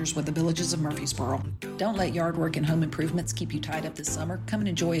Hope Rogers with the Villages of Murfreesboro. Don't let yard work and home improvements keep you tied up this summer. Come and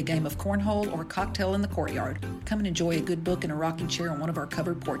enjoy a game of cornhole or a cocktail in the courtyard. Come and enjoy a good book and a rocking chair on one of our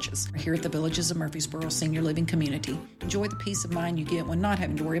covered porches. We're here at the Villages of Murfreesboro Senior Living Community. Enjoy the peace of mind you get when not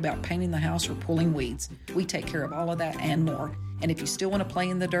having to worry about painting the house or pulling weeds. We take care of all of that and more. And if you still want to play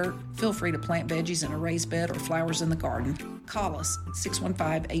in the dirt, feel free to plant veggies in a raised bed or flowers in the garden. Call us at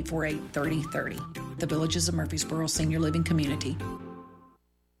 615-848-3030. The Villages of Murfreesboro Senior Living Community.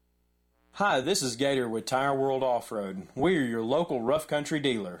 Hi, this is Gator with Tire World Off-Road. We are your local rough country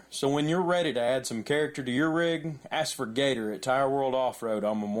dealer. So when you're ready to add some character to your rig, ask for Gator at Tire World Off-Road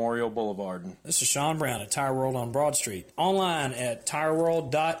on Memorial Boulevard. This is Sean Brown at Tire World on Broad Street. Online at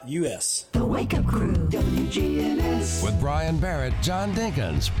tireworld.us. The Wake Up Crew, WGNS. With Brian Barrett, John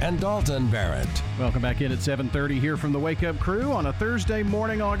Dinkins, and Dalton Barrett. Welcome back in at 7:30 here from the Wake Up Crew on a Thursday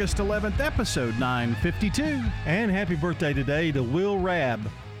morning, August 11th, episode 952. And happy birthday today to Will Rabb,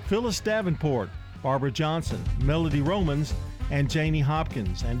 Phyllis Davenport, Barbara Johnson, Melody Romans, and Janie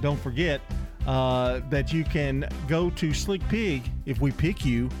Hopkins. And don't forget, that you can go to Slick Pig if we pick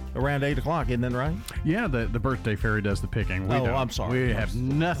you around 8 o'clock, isn't that right? Yeah, the birthday fairy does the picking. We don't. I'm sorry. We have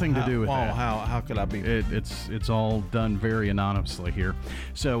nothing to do with that. How could I be? It's all done very anonymously here.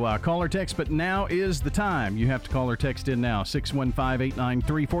 So call or text, but now is the time. You have to call or text in now.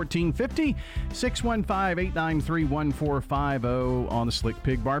 615-893-1450, 615-893-1450 on the Slick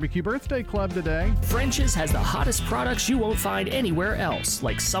Pig Barbecue Birthday Club today. French's has the hottest products you won't find anywhere else,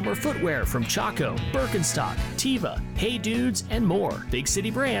 like summer footwear from Chaco, Birkenstock, Teva, Hey Dudes, and more. Big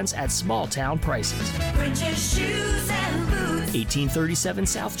city brands at small town prices. French's Shoes and Boots. 1837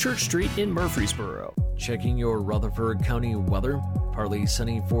 South Church Street in Murfreesboro. Checking your Rutherford County weather. Partly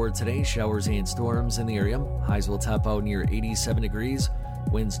sunny for today, showers and storms in the area. Highs will top out near 87 degrees.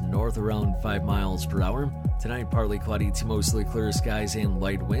 Winds north around 5 miles per hour. Tonight, partly cloudy to mostly clear skies and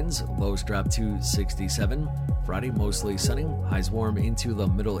light winds. Lows drop to 67. Friday, mostly sunny. Highs warm into the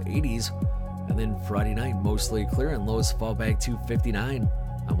middle 80s. And then Friday night, mostly clear and lows fall back to 59.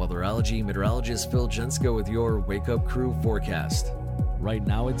 I'm weatherology meteorologist Phil Jensko with your Wake Up Crew forecast. Right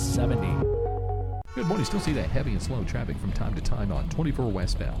now it's 70. Good morning. Still see that heavy and slow traffic from time to time on 24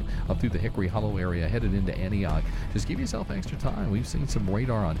 westbound up through the Hickory Hollow area headed into Antioch. Just give yourself extra time. We've seen some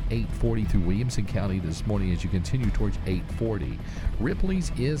radar on 840 through Williamson County this morning as you continue towards 840.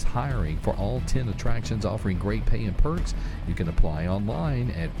 Ripley's is hiring for all 10 attractions, offering great pay and perks. You can apply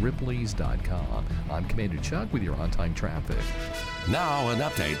online at ripleys.com. I'm Commander Chuck with your on-time traffic. Now an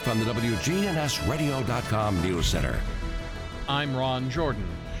update from the WGNSradio.com News Center. I'm Ron Jordan.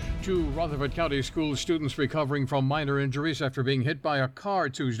 2 Rutherford County School students recovering from minor injuries after being hit by a car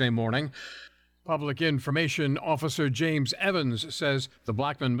Tuesday morning. Public Information Officer James Evans says the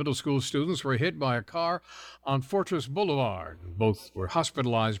Blackman Middle School students were hit by a car on Fortress Boulevard. Both were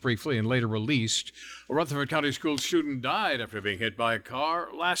hospitalized briefly and later released. A Rutherford County School student died after being hit by a car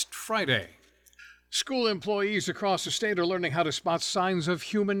last Friday. School employees across the state are learning how to spot signs of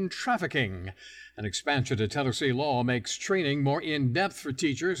human trafficking. An expansion to Tennessee law makes training more in-depth for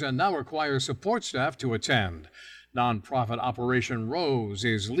teachers and now requires support staff to attend. Nonprofit Operation Rose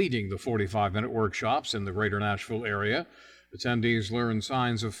is leading the 45-minute workshops in the greater Nashville area. Attendees learn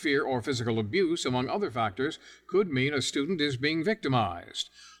signs of fear or physical abuse, among other factors, could mean a student is being victimized.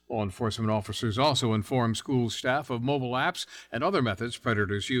 Law enforcement officers also inform school staff of mobile apps and other methods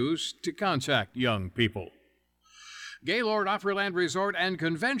predators use to contact young people. Gaylord Opryland Resort and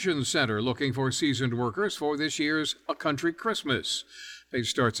Convention Center looking for seasoned workers for this year's A Country Christmas. Pay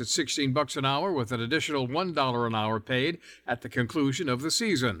starts at $16 an hour with an additional $1 an hour paid at the conclusion of the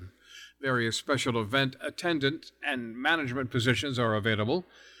season. Various special event attendant and management positions are available.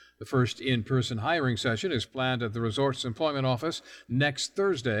 The first in-person hiring session is planned at the resort's employment office next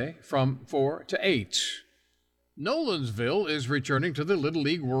Thursday from 4 to 8. Nolensville is returning to the Little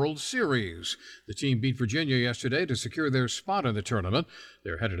League World Series. The team beat Virginia yesterday to secure their spot in the tournament.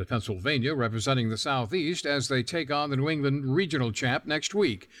 They're headed to Pennsylvania, representing the Southeast, as they take on the New England Regional Champ next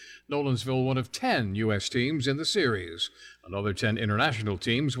week. Nolensville, one of 10 U.S. teams in the series. Another 10 international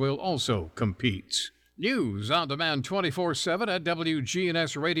teams will also compete. News on demand 24/7 at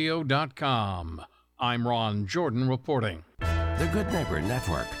WGNSradio.com. I'm Ron Jordan reporting. The Good Neighbor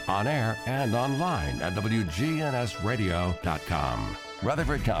Network, on air and online at WGNSradio.com.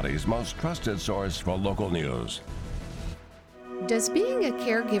 Rutherford County's most trusted source for local news. Does being a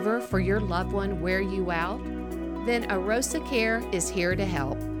caregiver for your loved one wear you out? Then Arosa Care is here to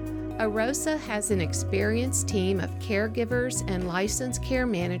help. Arosa has an experienced team of caregivers and licensed care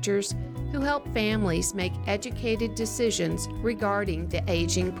managers who help families make educated decisions regarding the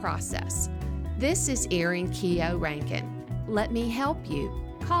aging process. This is Erin Keogh Rankin. Let me help you.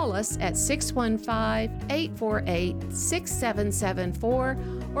 Call us at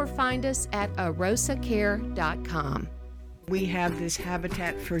 615-848-6774 or find us at arosacare.com. We have this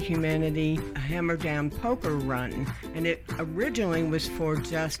Habitat for Humanity Hammer Down Poker Run, and it originally was for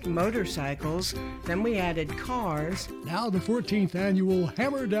just motorcycles. Then we added cars. Now the 14th annual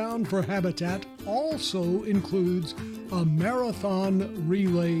Hammer Down for Habitat also includes a marathon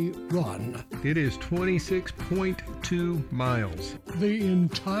relay run. It is 26.2 miles. The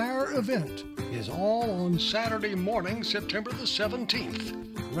entire event is all on Saturday morning, September the 17th.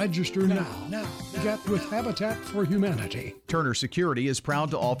 Register now. Get with Habitat for Humanity. Turner Security is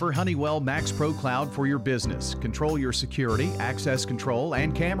proud to offer Honeywell Max Pro Cloud for your business. Control your security, access control,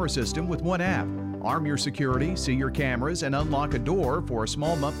 and camera system with one app. Arm your security, see your cameras, and unlock a door for a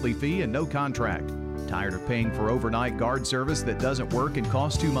small monthly fee and no contract. Tired of paying for overnight guard service that doesn't work and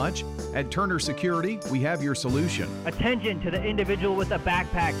costs too much? At Turner Security, we have your solution. Attention to the individual with a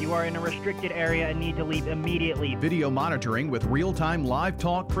backpack. You are in a restricted area and need to leave immediately. Video monitoring with real-time live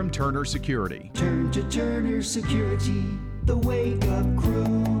talk from Turner Security. Turn to Turner Security, the Wake Up Crew,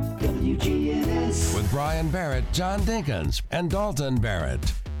 WGNS. With Brian Barrett, John Dinkins, and Dalton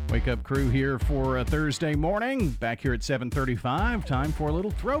Barrett. Wake Up Crew here for a Thursday morning. Back here at 7:35. Time for a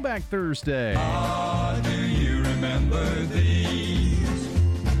little Throwback Thursday. Do you remember these?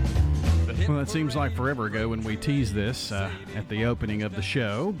 Well, it seems like forever ago when we teased this at the opening of the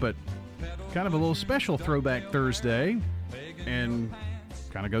show, but kind of a little special Throwback Thursday, and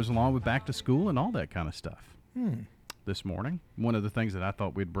kind of goes along with back to school and all that kind of stuff. This morning, one of the things that I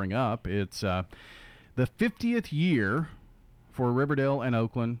thought we'd bring up, it's the 50th year for Riverdale and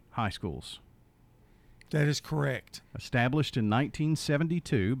Oakland high schools. That is correct. Established in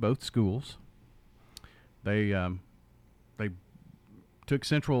 1972, both schools. They took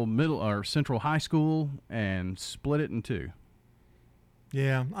Central High School and split it in two.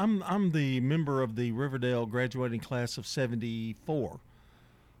 Yeah, I'm the member of the Riverdale graduating class of 74,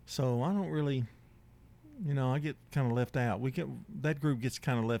 so I don't really, I get kind of left out. That group gets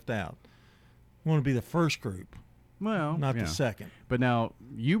kind of left out. I want to be the first group. Well, not the second. But now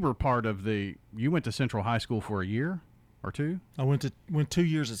you were part of you went to Central High School for a year or two? I went 2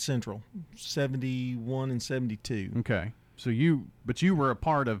 years at Central, 71 and 72. Okay. So you were a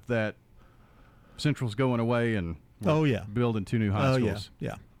part of that. Central's going away and building two new high schools.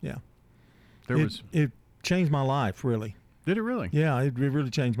 Yeah. It changed my life, really. Did it really? Yeah, it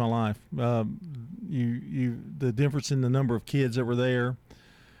really changed my life. The difference in the number of kids that were there,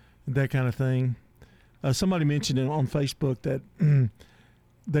 that kind of thing. Somebody mentioned it on Facebook that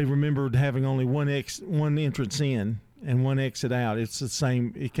they remembered having only one entrance in and one exit out. It's the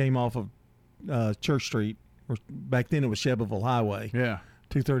same. It came off of Church Street, or back then it was Shelbyville Highway. Yeah,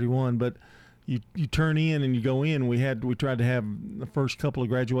 231. But you turn in and you go in. We tried to have the first couple of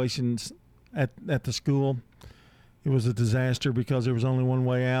graduations at the school. It was a disaster because there was only one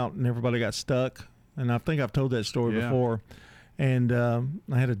way out and everybody got stuck. And I think I've told that story before. And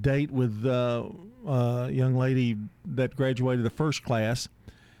I had a date with a young lady that graduated the first class,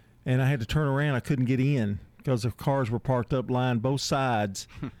 and I had to turn around. I couldn't get in because the cars were parked up, lined both sides,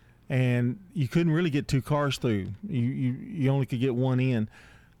 and you couldn't really get two cars through. You only could get one in.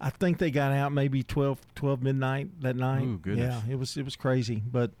 I think they got out maybe 12 midnight that night. Ooh, goodness. Yeah, it was crazy.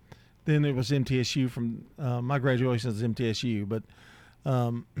 But then it was MTSU from my graduation was MTSU, but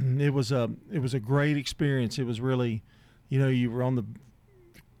it was a great experience. It was really. You were on the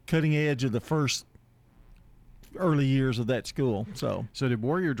cutting edge of the first early years of that school. So did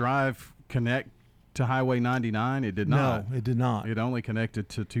Warrior Drive connect to Highway 99? It did not. No, it did not. It only connected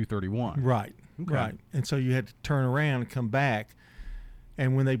to 231. Right. Okay. Right. And so you had to turn around and come back.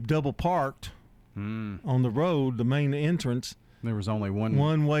 And when they double parked on the road, the main entrance, there was only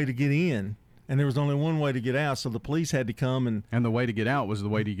one way to get in. And there was only one way to get out, so the police had to come and the way to get out was the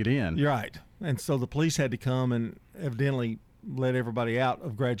way to get in. You're right. And so the police had to come and evidently let everybody out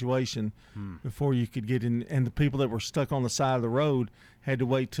of graduation before you could get in. And the people that were stuck on the side of the road had to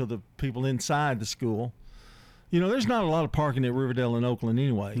wait till the people inside the school. There's not a lot of parking at Riverdale and Oakland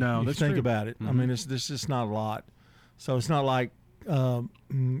anyway. No, that's think about it. I mean, there's just not a lot. So it's not like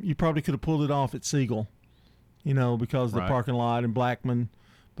you probably could have pulled it off at Siegel, because of the parking lot in Blackman,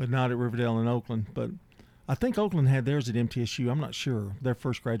 but not at Riverdale and Oakland. But I think Oakland had theirs at MTSU. I'm not sure. Their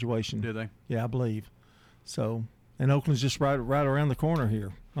first graduation. Did they? Yeah, I believe. So, and Oakland's just right around the corner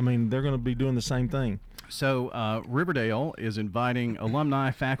here. I mean, they're going to be doing the same thing. So Riverdale is inviting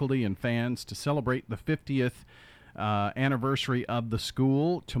alumni, faculty, and fans to celebrate the 50th anniversary of the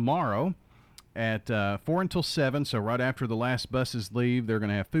school tomorrow at 4 until 7. So right after the last buses leave, they're going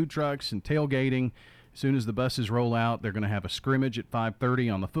to have food trucks and tailgating. As soon as the buses roll out, they're going to have a scrimmage at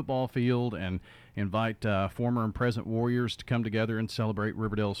 5:30 on the football field and invite former and present Warriors to come together and celebrate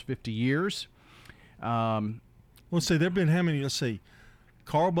Riverdale's 50 years. Let's see, there have been how many? Let's see.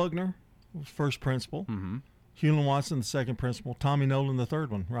 Carl Buckner was first principal. Mm-hmm. Hewlin Watson, the second principal. Tommy Nolan, the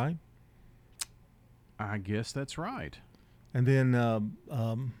third one, right? I guess that's right. And then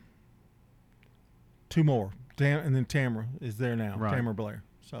two more. And then Tamara is there now. Right. Tamara Blair.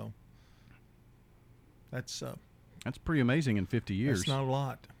 So that's pretty amazing in 50 years. That's not a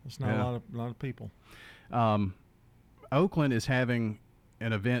lot. It's not a lot of people. Oakland is having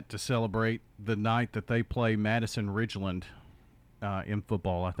an event to celebrate the night that they play Madison Ridgeland in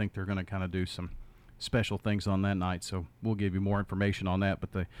football. I think they're going to kind of do some special things on that night, so we'll give you more information on that.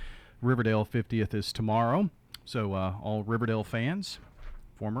 But the Riverdale 50th is tomorrow. So all Riverdale fans,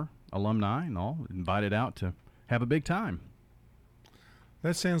 former alumni and all, invited out to have a big time.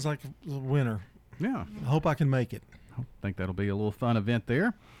 That sounds like a winner. Yeah. I hope I can make it. I think that'll be a little fun event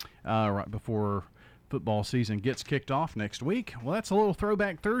there right before football season gets kicked off next week. Well, that's a little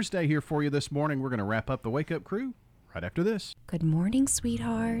Throwback Thursday here for you this morning. We're going to wrap up the Wake Up Crew right after this. Good morning,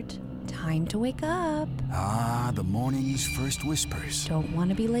 sweetheart. Time to wake up. Ah, the morning's first whispers. Don't want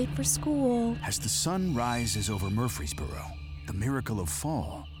to be late for school. As the sun rises over Murfreesboro, the miracle of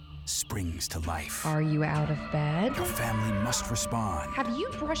fall springs to life. Are you out of bed? Your family must respond. Have you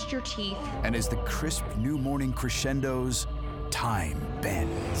brushed your teeth? And as the crisp new morning crescendos, time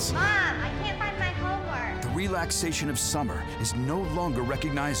bends. Mom, I can't find my homework. The relaxation of summer is no longer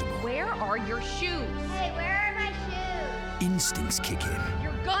recognizable. Where are your shoes? Hey, where are my shoes? Instincts kick in.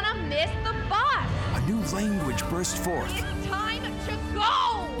 You're gonna miss the bus. A new language bursts forth. It's time to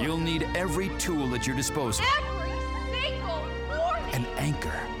go. You'll need every tool at your disposal. Every single morning. An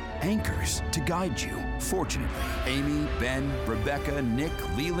anchor. Anchors to guide you. Fortunately, Amy, Ben, Rebecca, Nick,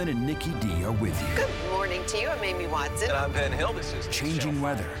 Leland, and Nikki D are with you. Good morning to you. I'm Amy Watson. And I'm Ben Hill. This is changing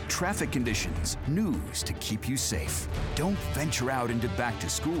weather, traffic conditions, news to keep you safe. Don't venture out into back to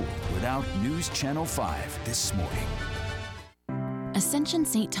school without News Channel 5 this morning. Ascension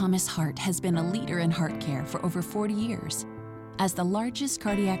St. Thomas Heart has been a leader in heart care for over 40 years. As the largest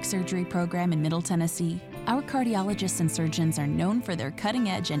cardiac surgery program in Middle Tennessee, our cardiologists and surgeons are known for their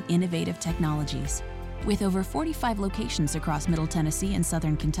cutting-edge and innovative technologies. With over 45 locations across Middle Tennessee and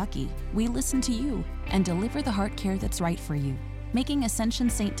Southern Kentucky, we listen to you and deliver the heart care that's right for you, making Ascension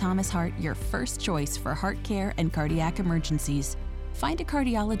St. Thomas Heart your first choice for heart care and cardiac emergencies. Find a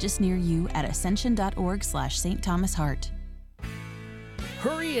cardiologist near you at ascension.org/St. Thomas Heart.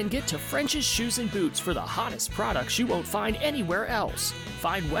 Hurry and get to French's Shoes and Boots for the hottest products you won't find anywhere else.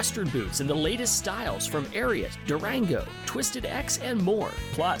 Find Western boots in the latest styles from Ariat, Durango, Twisted X, and more.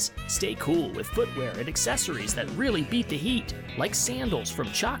 Plus, stay cool with footwear and accessories that really beat the heat, like sandals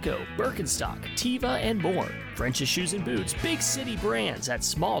from Chaco, Birkenstock, Teva, and more. French's Shoes and Boots, big city brands at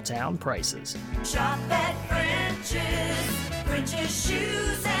small town prices. Shop at French's. French's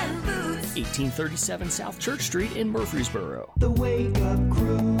Shoes and Boots. 1837 South Church Street in Murfreesboro. The Wake Up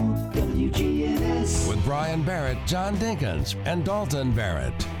Crew, WGNS. With Brian Barrett, John Dinkins, and Dalton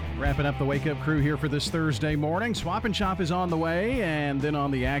Barrett. Wrapping up the Wake Up Crew here for this Thursday morning. Swap and Shop is on the way, and then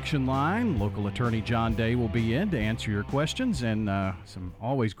on the action line, local attorney John Day will be in to answer your questions, and some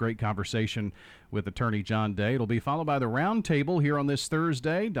always great conversation with attorney John Day. It'll be followed by the round table here on this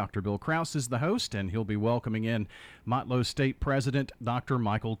Thursday. Dr. Bill Krause is the host, and he'll be welcoming in Motlow State President Dr.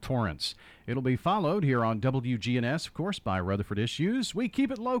 Michael Torrance. It'll be followed here on WGNS, of course, by Rutherford Issues. We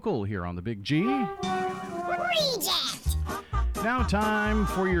keep it local here on the Big G. Reject. Now time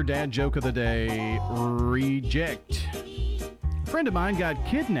for your dad joke of the day, Reject. A friend of mine got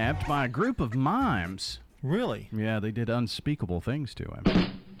kidnapped by a group of mimes. Really? Yeah, they did unspeakable things to him.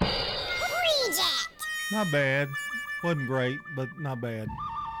 Reject. Not bad. Wasn't great, but not bad.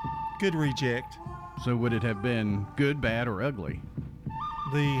 Good reject. So would it have been good, bad, or ugly?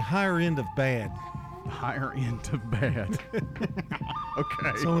 The higher end of bad. Higher end of bad. Okay.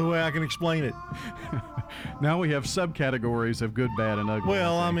 It's the only way I can explain it. Now we have subcategories of good, bad, and ugly.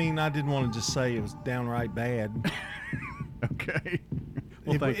 Well, I mean, I didn't want to just say it was downright bad. Okay.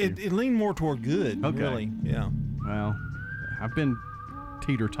 Well, thank you. It leaned more toward good, Okay. really. Yeah. Well, I've been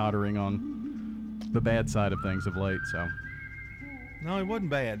teeter-tottering on the bad side of things of late, so. No, it wasn't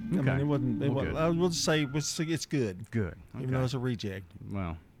bad. Okay. I mean, it wasn't. Well, good. We'll just say it's good. Good. Even Okay. though it's a reject.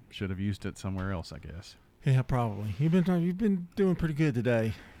 Well, should have used it somewhere else, I guess. Yeah, probably. You've been doing pretty good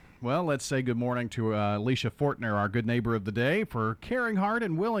today. Well, let's say good morning to Alicia Fortner, our good neighbor of the day, for caring heart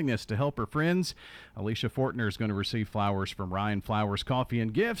and willingness to help her friends. Alicia Fortner is going to receive flowers from Ryan Flowers Coffee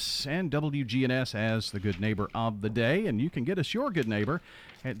and Gifts and WGNS as the good neighbor of the day. And you can get us your good neighbor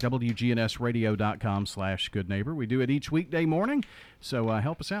at WGNSradio.com/good neighbor. We do it each weekday morning, so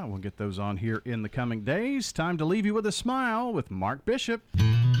help us out. We'll get those on here in the coming days. Time to leave you with a smile with Mark Bishop.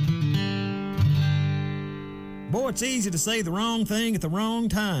 Boy, it's easy to say the wrong thing at the wrong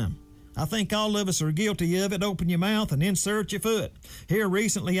time. I think all of us are guilty of it. Open your mouth and insert your foot. Here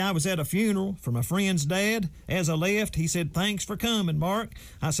recently, I was at a funeral for my friend's dad. As I left, he said, "Thanks for coming, Mark."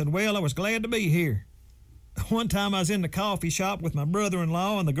 I said, "Well, I was glad to be here." One time I was in the coffee shop with my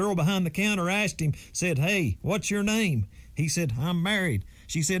brother-in-law, and the girl behind the counter asked him, said, "Hey, what's your name?" He said, "I'm married."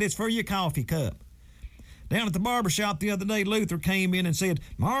 She said, "It's for your coffee cup." Down at the barber shop the other day, Luther came in and said,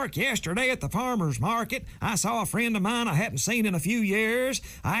 Mark, yesterday at the farmer's market, I saw a friend of mine I hadn't seen in a few years.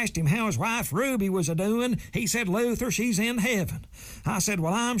 I asked him how his wife Ruby was a-doing. He said, Luther, she's in heaven. I said,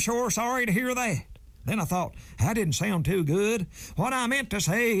 well, I'm sure sorry to hear that. Then I thought, that didn't sound too good. What I meant to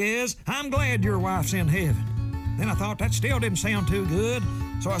say is, I'm glad your wife's in heaven. Then I thought, that still didn't sound too good.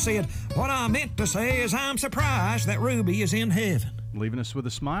 So I said, what I meant to say is, I'm surprised that Ruby is in heaven. Leaving us with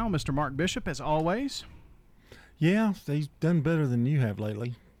a smile, Mr. Mark Bishop, as always. Yeah, they've done better than you have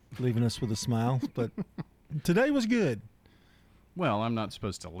lately, leaving us with a smile. But today was good. Well, I'm not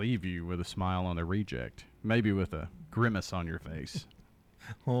supposed to leave you with a smile on the reject. Maybe with a grimace on your face.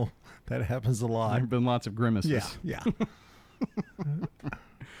 Oh, that happens a lot. There have been lots of grimaces. Yeah.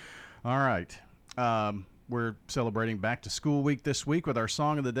 All right. We're celebrating Back to School Week this week with our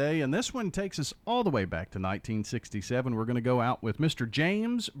Song of the Day, and this one takes us all the way back to 1967. We're going to go out with Mr.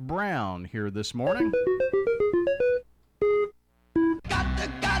 James Brown here this morning. Got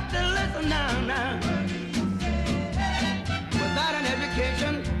to listen now. Without an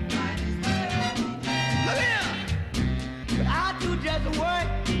education, look here. I do just work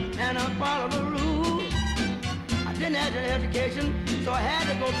and I follow the rules. I didn't have an education, so I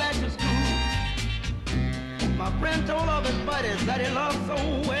had to go back to school. My friend told all his buddies that he loved so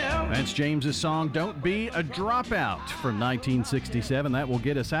well. That's James's song, Don't Be a Dropout, from 1967. That will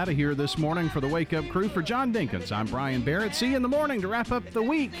get us out of here this morning for the Wake Up Crew. For John Dinkins, I'm Brian Barrett. See you in the morning to wrap up the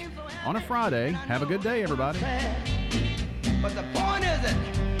week on a Friday. Have a good day, everybody. But the point is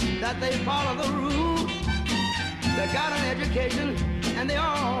that they follow the rules. They got an education and they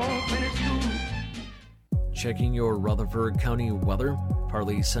all finished school. Checking your Rutherford County weather.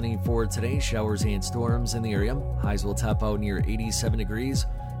 Partly sunny for today, showers and storms in the area. Highs will top out near 87 degrees.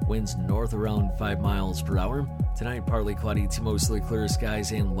 Winds north around 5 miles per hour. Tonight, partly cloudy to mostly clear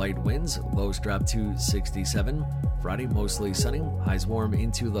skies and light winds. Lows drop to 67. Friday, mostly sunny. Highs warm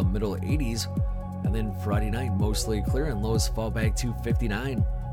into the middle 80s. And then Friday night, mostly clear and lows fall back to 59.